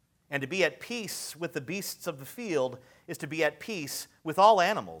 And to be at peace with the beasts of the field is to be at peace with all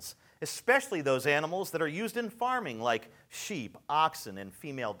animals, especially those animals that are used in farming, like sheep, oxen, and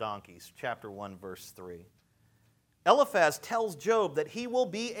female donkeys. Chapter 1, verse 3. Eliphaz tells Job that he will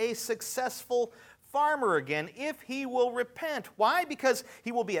be a successful farmer again if he will repent. Why? Because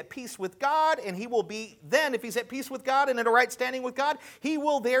he will be at peace with God, and he will be then, if he's at peace with God and in a right standing with God, he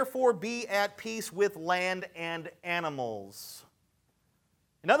will therefore be at peace with land and animals.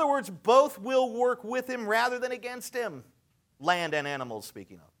 In other words, both will work with him rather than against him. Land and animals,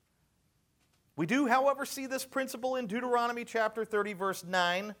 speaking of. We do, however, see this principle in Deuteronomy chapter 30, verse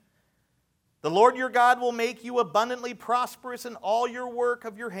 9. The Lord your God will make you abundantly prosperous in all your work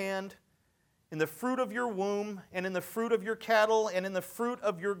of your hand, in the fruit of your womb, and in the fruit of your cattle, and in the fruit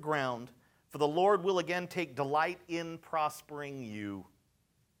of your ground. For the Lord will again take delight in prospering you.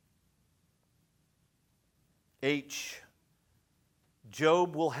 H.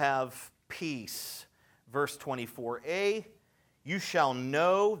 Job will have peace. Verse 24a, you shall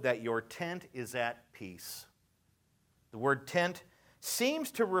know that your tent is at peace. The word tent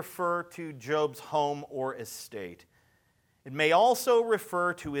seems to refer to Job's home or estate. It may also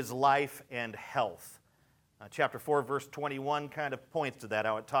refer to his life and health. Chapter 4, verse 21 kind of points to that,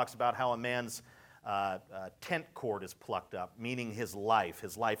 how it talks about how a man's tent cord is plucked up, meaning his life.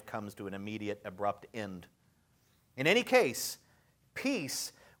 His life comes to an immediate, abrupt end. In any case,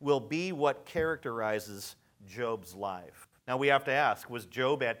 peace will be what characterizes Job's life. Now we have to ask, was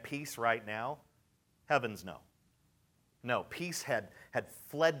Job at peace right now? Heavens no. No, peace had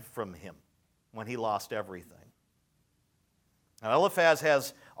fled from him when he lost everything. Now Eliphaz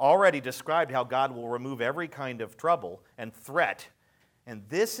has already described how God will remove every kind of trouble and threat, and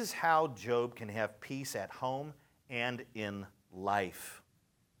this is how Job can have peace at home and in life.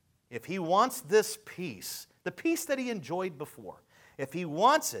 If he wants this peace, the peace that he enjoyed before, if he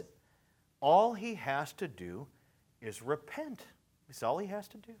wants it, all he has to do is repent. That's all he has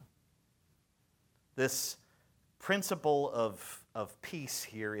to do. This principle of peace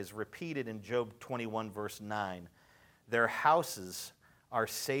here is repeated in Job 21, verse 9. Their houses are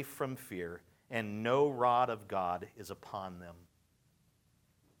safe from fear, and no rod of God is upon them.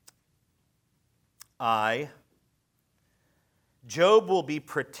 Job will be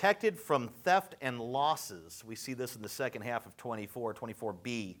protected from theft and losses. We see this in the second half of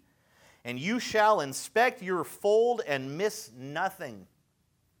 24b. And you shall inspect your fold and miss nothing.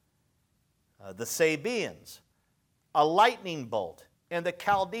 The Sabeans, a lightning bolt, and the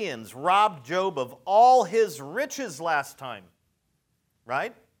Chaldeans robbed Job of all his riches last time.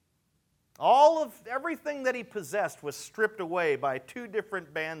 Right? Everything that he possessed was stripped away by two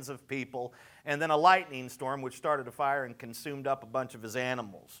different bands of people, and then a lightning storm which started a fire and consumed up a bunch of his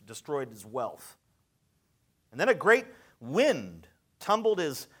animals, destroyed his wealth. And then a great wind tumbled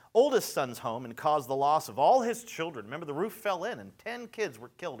his oldest son's home and caused the loss of all his children. Remember, the roof fell in and 10 kids were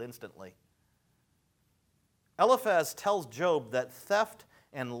killed instantly. Eliphaz tells Job that theft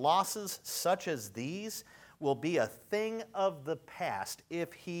and losses such as these will be a thing of the past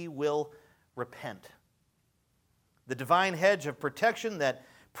if he will repent. The divine hedge of protection that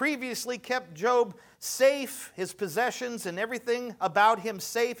previously kept Job safe, his possessions and everything about him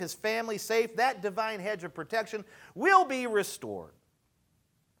safe, his family safe, that divine hedge of protection will be restored.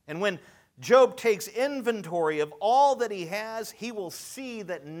 And when Job takes inventory of all that he has, he will see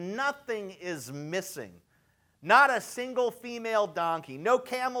that nothing is missing. Not a single female donkey, no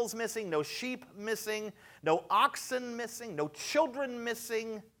camels missing, no sheep missing, no oxen missing, no children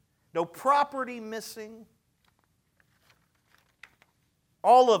missing, no property missing.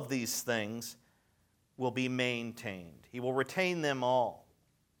 All of these things will be maintained. He will retain them all.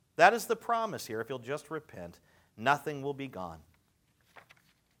 That is the promise here. If you'll just repent, nothing will be gone.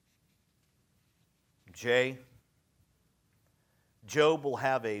 Job will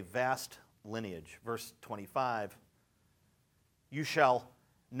have a vast lineage. Verse 25, you shall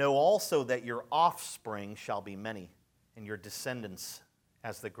know also that your offspring shall be many, and your descendants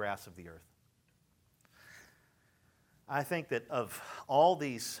as the grass of the earth. I think that of all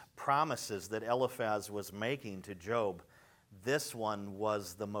these promises that Eliphaz was making to Job, this one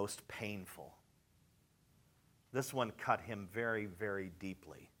was the most painful. This one cut him very, very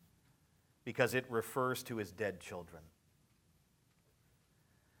deeply because it refers to his dead children.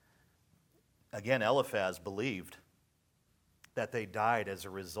 Again, Eliphaz believed that they died as a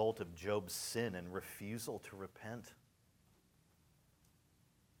result of Job's sin and refusal to repent.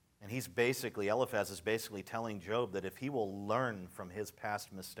 And Eliphaz is basically telling Job that if he will learn from his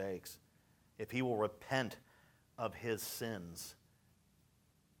past mistakes, if he will repent of his sins,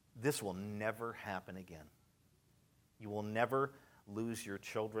 this will never happen again. You will never lose your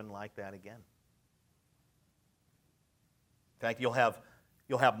children like that again. In fact, you'll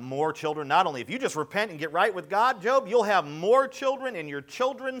have more children. Not only if you just repent and get right with God, Job, you'll have more children, and your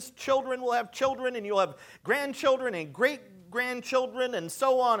children's children will have children, and you'll have grandchildren and great-grandchildren, and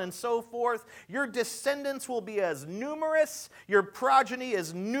so on and so forth. Your descendants will be as numerous, your progeny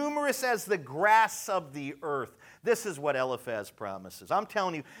as numerous as the grass of the earth. This is what Eliphaz promises. I'm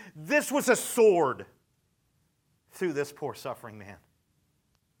telling you, this was a sword through this poor suffering man.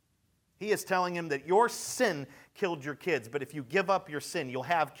 He is telling him that your sin killed your kids, but if you give up your sin, you'll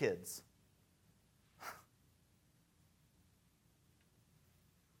have kids.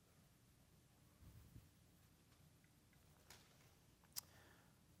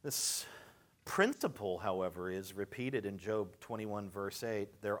 This principle, however, is repeated in Job 21, verse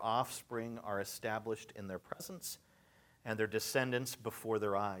 8. Their offspring are established in their presence, and their descendants before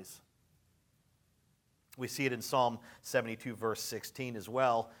their eyes. We see it in Psalm 72, verse 16 as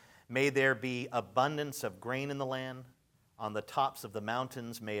well. May there be abundance of grain in the land. On the tops of the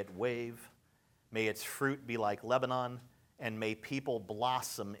mountains may it wave. May its fruit be like Lebanon, and may people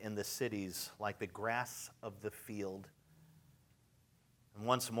blossom in the cities like the grass of the field. And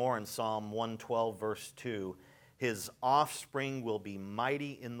once more in Psalm 112, verse 2, his offspring will be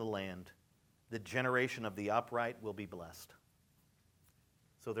mighty in the land. The generation of the upright will be blessed.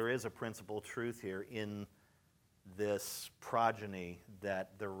 So there is a principal truth here in this progeny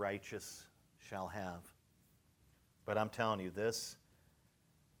that the righteous shall have. But I'm telling you, this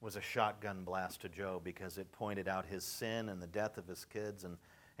was a shotgun blast to Job because it pointed out his sin and the death of his kids. And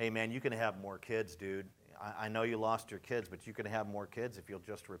hey, man, you can have more kids, dude. I know you lost your kids, but you can have more kids if you'll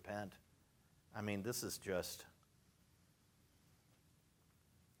just repent. I mean, this is just...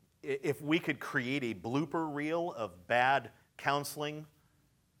 If we could create a blooper reel of bad counseling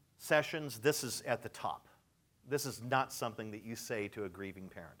sessions, this is at the top. This is not something that you say to a grieving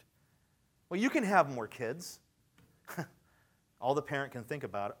parent. Well, you can have more kids. All the parent can think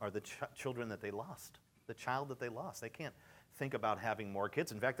about are the children that they lost, the child that they lost. They can't think about having more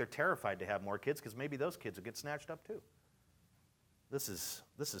kids. In fact, they're terrified to have more kids because maybe those kids will get snatched up too. This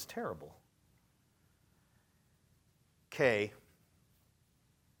is terrible. Okay.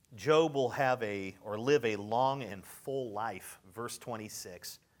 Job will live a long and full life. Verse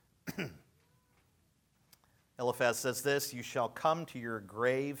 26. Eliphaz says this, you shall come to your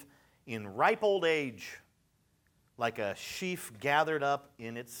grave in ripe old age, like a sheaf gathered up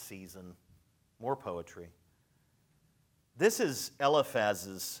in its season. More poetry. This is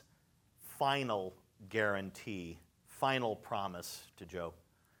Eliphaz's final guarantee, final promise to Job.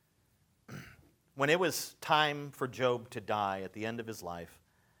 When it was time for Job to die at the end of his life,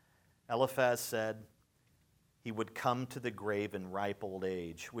 Eliphaz said he would come to the grave in ripe old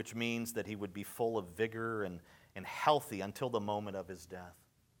age, which means that he would be full of vigor and healthy until the moment of his death.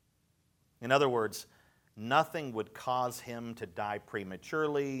 In other words, nothing would cause him to die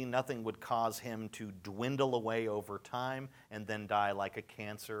prematurely. Nothing would cause him to dwindle away over time and then die like a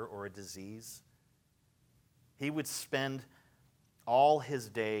cancer or a disease. He would spend all his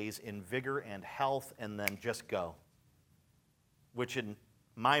days in vigor and health and then just go, which in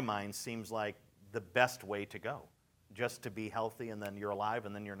my mind, seems like the best way to go. Just to be healthy and then you're alive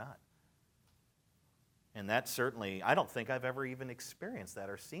and then you're not. And that certainly, I don't think I've ever even experienced that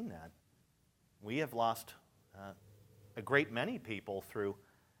or seen that. We have lost a great many people through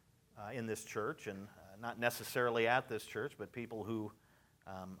in this church, and not necessarily at this church, but people who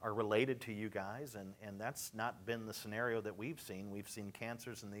are related to you guys, and that's not been the scenario that we've seen. We've seen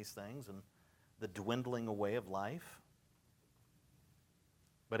cancers and these things and the dwindling away of life.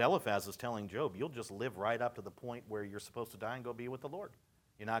 But Eliphaz is telling Job, you'll just live right up to the point where you're supposed to die and go be with the Lord.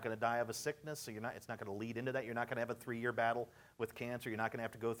 You're not going to die of a sickness, so it's not going to lead into that. You're not going to have a 3-year battle with cancer. You're not going to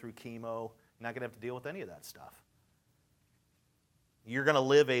have to go through chemo. You're not going to have to deal with any of that stuff. You're going to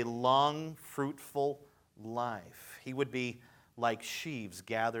live a long, fruitful life. He would be like sheaves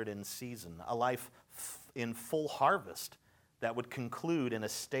gathered in season, a life in full harvest that would conclude in a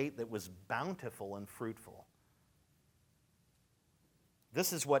state that was bountiful and fruitful.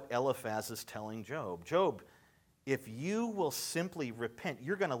 This is what Eliphaz is telling Job. Job, if you will simply repent,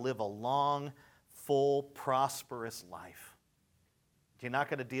 you're going to live a long, full, prosperous life. You're not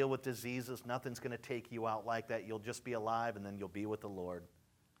going to deal with diseases. Nothing's going to take you out like that. You'll just be alive, and then you'll be with the Lord.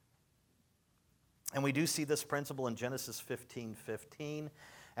 And we do see this principle in Genesis 15:15.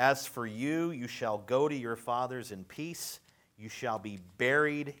 As for you, you shall go to your fathers in peace. You shall be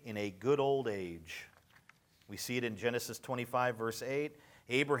buried in a good old age. We see it in Genesis 25, verse 8.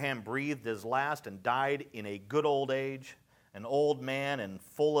 Abraham breathed his last and died in a good old age, an old man and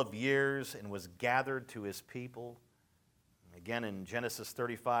full of years, and was gathered to his people. Again in Genesis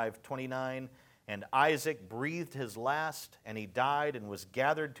 35:29, and Isaac breathed his last, and he died and was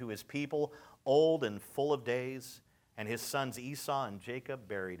gathered to his people, old and full of days, and his sons Esau and Jacob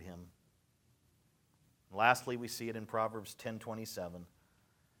buried him. And lastly, we see it in Proverbs 10:27.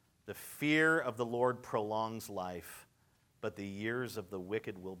 The fear of the Lord prolongs life, but the years of the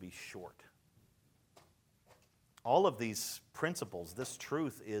wicked will be short. All of these principles, this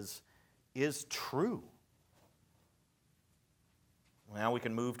truth is true. Now we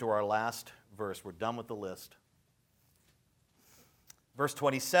can move to our last verse. We're done with the list. Verse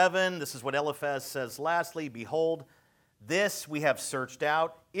 27, this is what Eliphaz says lastly. Behold, this we have searched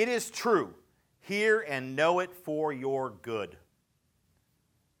out. It is true. Hear and know it for your good.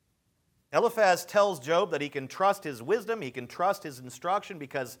 Eliphaz tells Job that he can trust his wisdom, he can trust his instruction,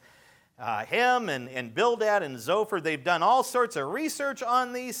 because him and Bildad and Zophar, they've done all sorts of research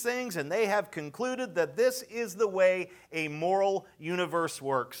on these things, and they have concluded that this is the way a moral universe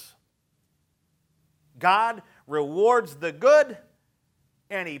works. God rewards the good,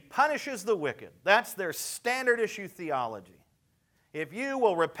 and he punishes the wicked. That's their standard issue theology. If you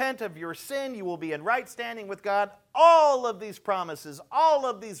will repent of your sin, you will be in right standing with God. All of these promises, all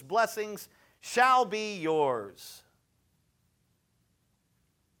of these blessings shall be yours.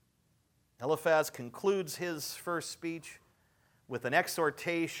 Eliphaz concludes his first speech with an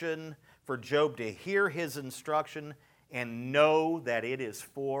exhortation for Job to hear his instruction and know that it is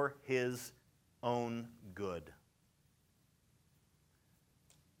for his own good.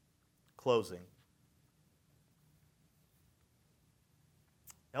 Closing.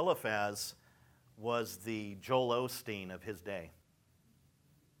 Eliphaz was the Joel Osteen of his day.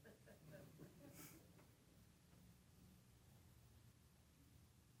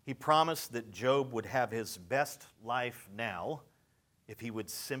 He promised that Job would have his best life now if he would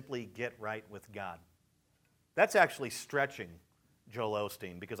simply get right with God. That's actually stretching Joel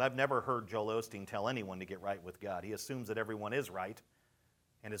Osteen, because I've never heard Joel Osteen tell anyone to get right with God. He assumes that everyone is right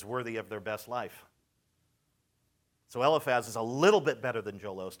and is worthy of their best life. So Eliphaz is a little bit better than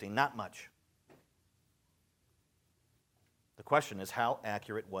Joel Osteen, not much. The question is, how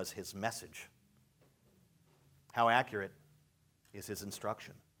accurate was his message? How accurate is his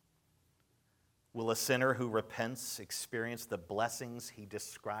instruction? Will a sinner who repents experience the blessings he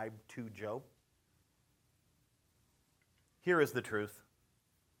described to Job? Here is the truth.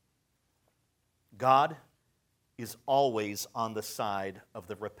 God is always on the side of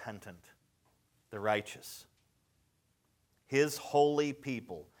the repentant, the righteous. His holy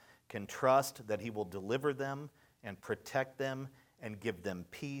people can trust that he will deliver them and protect them and give them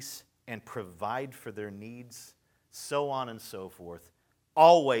peace and provide for their needs, so on and so forth,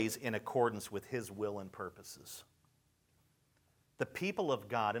 always in accordance with his will and purposes. The people of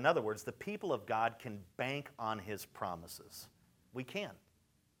God, in other words, the people of God can bank on his promises. We can.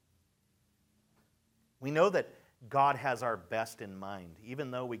 We know that God has our best in mind.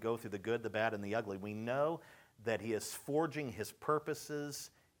 Even though we go through the good, the bad, and the ugly, we know that he is forging his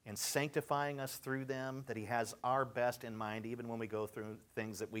purposes and sanctifying us through them, that he has our best in mind even when we go through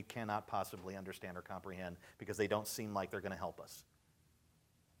things that we cannot possibly understand or comprehend because they don't seem like they're going to help us.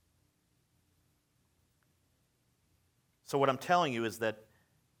 So what I'm telling you is that,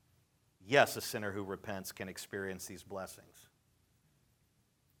 yes, a sinner who repents can experience these blessings.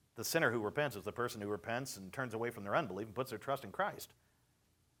 The sinner who repents is the person who repents and turns away from their unbelief and puts their trust in Christ.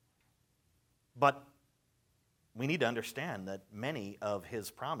 But we need to understand that many of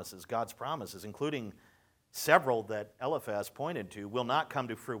his promises, God's promises, including several that Eliphaz pointed to, will not come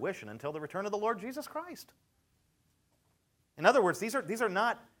to fruition until the return of the Lord Jesus Christ. In other words, these are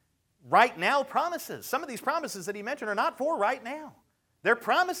not right now promises. Some of these promises that he mentioned are not for right now. They're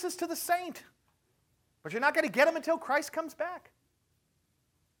promises to the saint. But you're not going to get them until Christ comes back.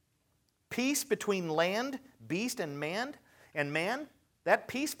 Peace between land, beast, and man, that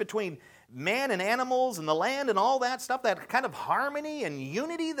peace between man and animals and the land and all that stuff, that kind of harmony and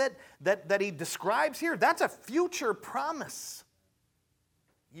unity that he describes here, that's a future promise.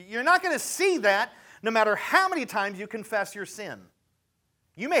 You're not going to see that no matter how many times you confess your sin.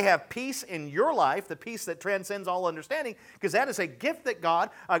 You may have peace in your life, the peace that transcends all understanding, because that is a gift that God,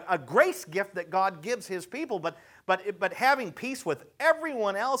 a grace gift that God gives his people, but having peace with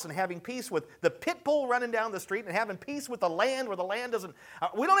everyone else and having peace with the pit bull running down the street and having peace with the land where the land doesn't...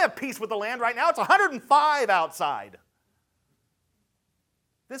 we don't have peace with the land right now. It's 105 outside.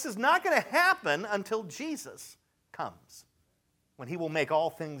 This is not going to happen until Jesus comes, when he will make all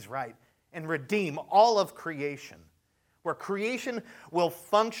things right and redeem all of creation, where creation will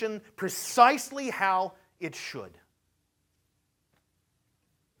function precisely how it should.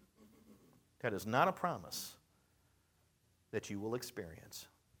 That is not a promise that you will experience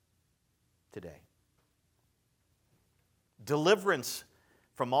today. Deliverance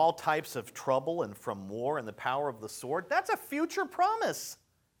from all types of trouble and from war and the power of the sword, that's a future promise.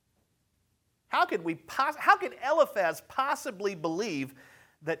 How could Eliphaz possibly believe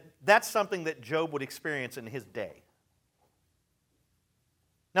that that's something that Job would experience in his day?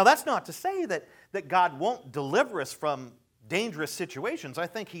 Now, that's not to say that God won't deliver us from dangerous situations. I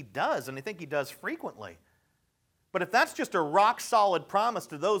think he does, and I think he does frequently. But if that's just a rock-solid promise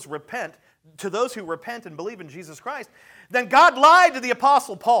to those who repent and believe in Jesus Christ, then God lied to the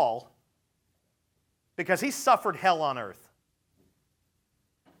Apostle Paul because he suffered hell on earth.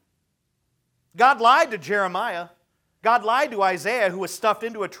 God lied to Jeremiah. God lied to Isaiah, who was stuffed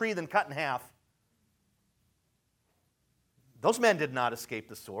into a tree then cut in half. Those men did not escape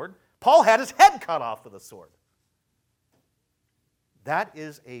the sword. Paul had his head cut off with a sword. That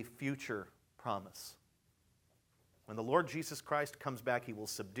is a future promise. When the Lord Jesus Christ comes back, he will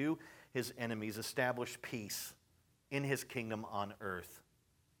subdue his enemies, establish peace in his kingdom on earth.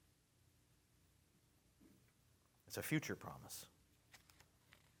 It's a future promise.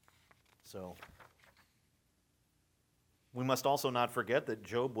 So, we must also not forget that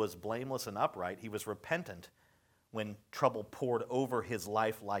Job was blameless and upright. He was repentant when trouble poured over his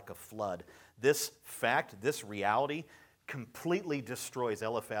life like a flood. This fact, this reality, completely destroys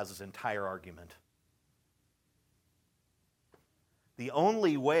Eliphaz's entire argument. The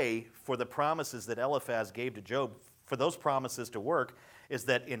only way for the promises that Eliphaz gave to Job, for those promises to work, is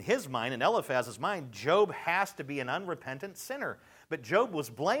that in his mind, in Eliphaz's mind, Job has to be an unrepentant sinner. But Job was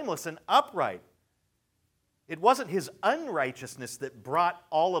blameless and upright. It wasn't his unrighteousness that brought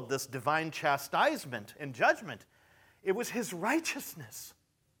all of this divine chastisement and judgment. It was his righteousness.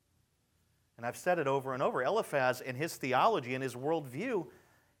 And I've said it over and over, Eliphaz, in his theology and his worldview,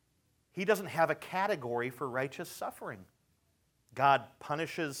 he doesn't have a category for righteous suffering. God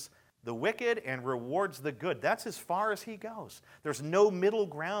punishes the wicked and rewards the good. That's as far as he goes. There's no middle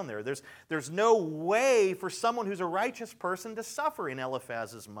ground there. There's no way for someone who's a righteous person to suffer in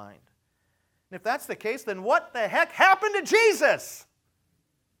Eliphaz's mind. And if that's the case, then what the heck happened to Jesus?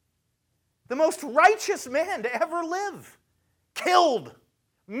 The most righteous man to ever live. Killed.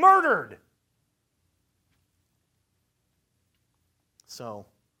 Murdered. So,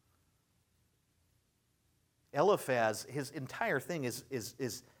 Eliphaz, his entire thing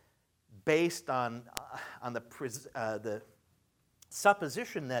is based on the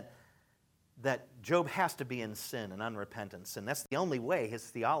supposition that Job has to be in sin and unrepentant sin. That's the only way his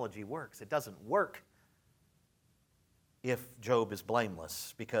theology works. It doesn't work if Job is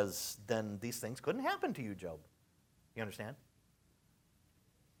blameless, because then these things couldn't happen to you, Job. You understand?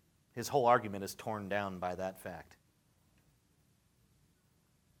 His whole argument is torn down by that fact.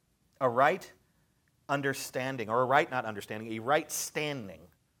 A right understanding, or a right standing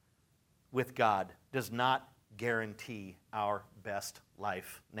with God does not guarantee our best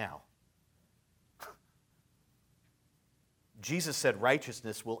life now. Jesus said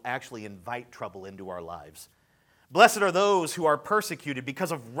righteousness will actually invite trouble into our lives. Blessed are those who are persecuted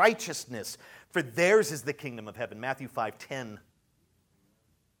because of righteousness, for theirs is the kingdom of heaven. Matthew 5:10.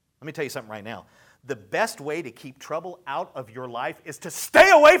 Let me tell you something right now. the best way to keep trouble out of your life is to stay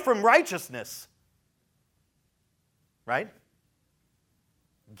away from righteousness. Right?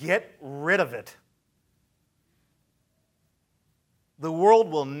 Get rid of it. The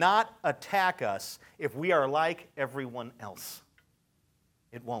world will not attack us if we are like everyone else.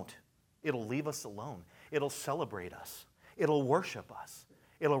 It won't. It'll leave us alone. It'll celebrate us. It'll worship us.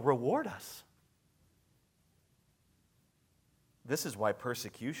 It'll reward us. This is why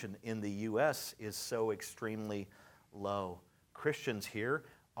persecution in the U.S. is so extremely low. Christians here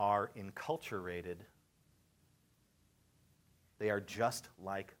are enculturated. They are just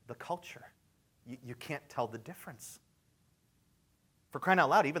like the culture. You can't tell the difference. For crying out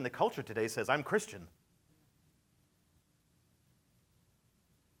loud, even the culture today says, I'm Christian.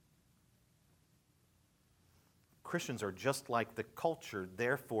 Christians are just like the culture,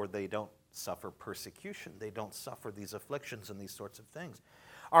 therefore they don't suffer persecution. They don't suffer these afflictions and these sorts of things.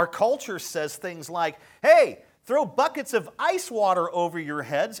 Our culture says things like, hey, throw buckets of ice water over your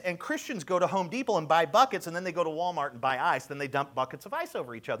heads, and Christians go to Home Depot and buy buckets, and then they go to Walmart and buy ice, then they dump buckets of ice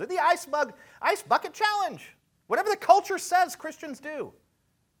over each other. The ice bucket challenge. Whatever the culture says, Christians do.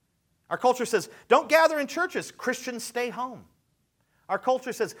 Our culture says, don't gather in churches. Christians stay home. Our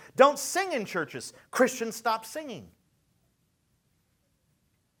culture says, don't sing in churches. Christians stop singing.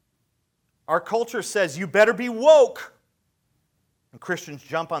 Our culture says, you better be woke. And Christians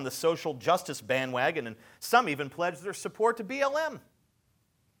jump on the social justice bandwagon, and some even pledge their support to BLM.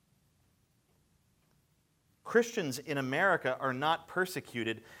 Christians in America are not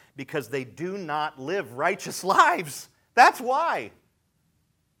persecuted because they do not live righteous lives. That's why.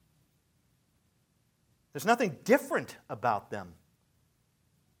 There's nothing different about them.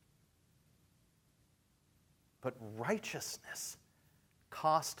 But righteousness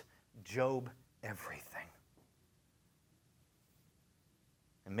cost Job everything.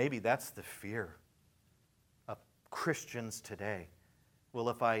 And maybe that's the fear of Christians today. Well,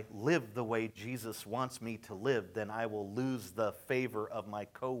 if I live the way Jesus wants me to live, then I will lose the favor of my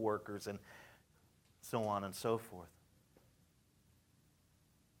coworkers and so on and so forth.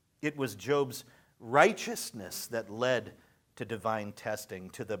 It was Job's righteousness that led to divine testing,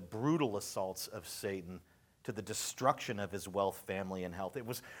 to the brutal assaults of Satan, to the destruction of his wealth, family, and health. It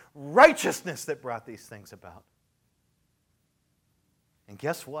was righteousness that brought these things about. And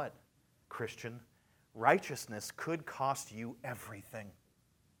guess what, Christian? Righteousness could cost you everything.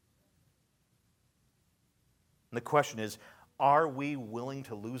 And the question is, are we willing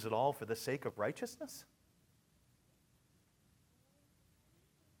to lose it all for the sake of righteousness?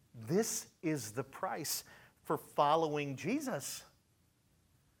 This is the price for following Jesus.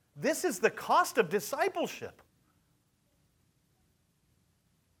 This is the cost of discipleship.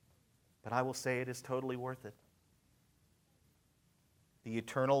 But I will say it is totally worth it. The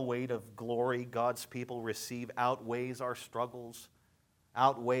eternal weight of glory God's people receive outweighs our struggles,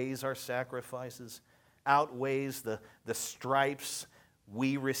 outweighs our sacrifices, outweighs the stripes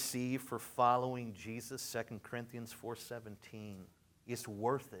we receive for following Jesus. 2 Corinthians 4:17. It's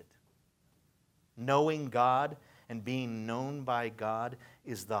worth it. Knowing God and being known by God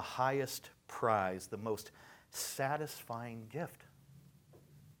is the highest prize, the most satisfying gift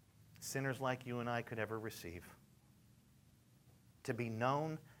sinners like you and I could ever receive. To be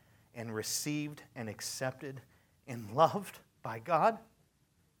known and received and accepted and loved by God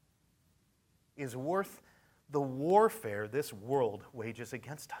is worth the warfare this world wages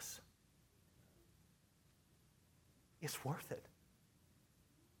against us. It's worth it.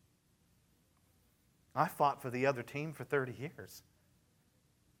 I fought for the other team for 30 years.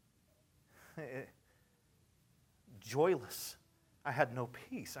 Joyless. I had no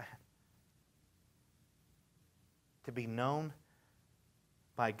peace. To be known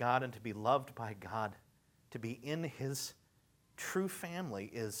by God and to be loved by God, to be in His true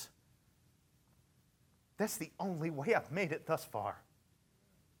family that's the only way I've made it thus far.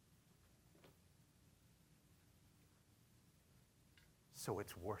 So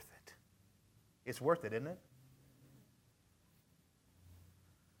it's worth it. It's worth it, isn't it?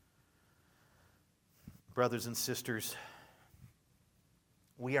 Brothers and sisters,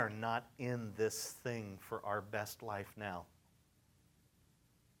 we are not in this thing for our best life now.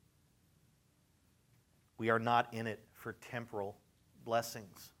 We are not in it for temporal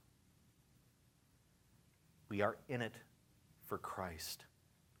blessings. We are in it for Christ.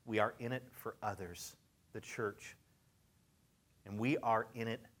 We are in it for others, the church. And we are in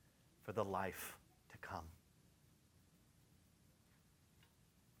it for the life to come.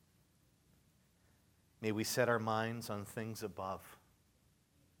 May we set our minds on things above,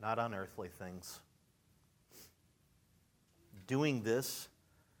 not on earthly things. Doing this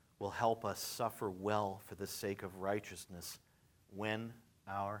will help us suffer well for the sake of righteousness when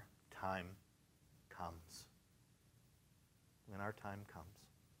our time comes. When our time comes.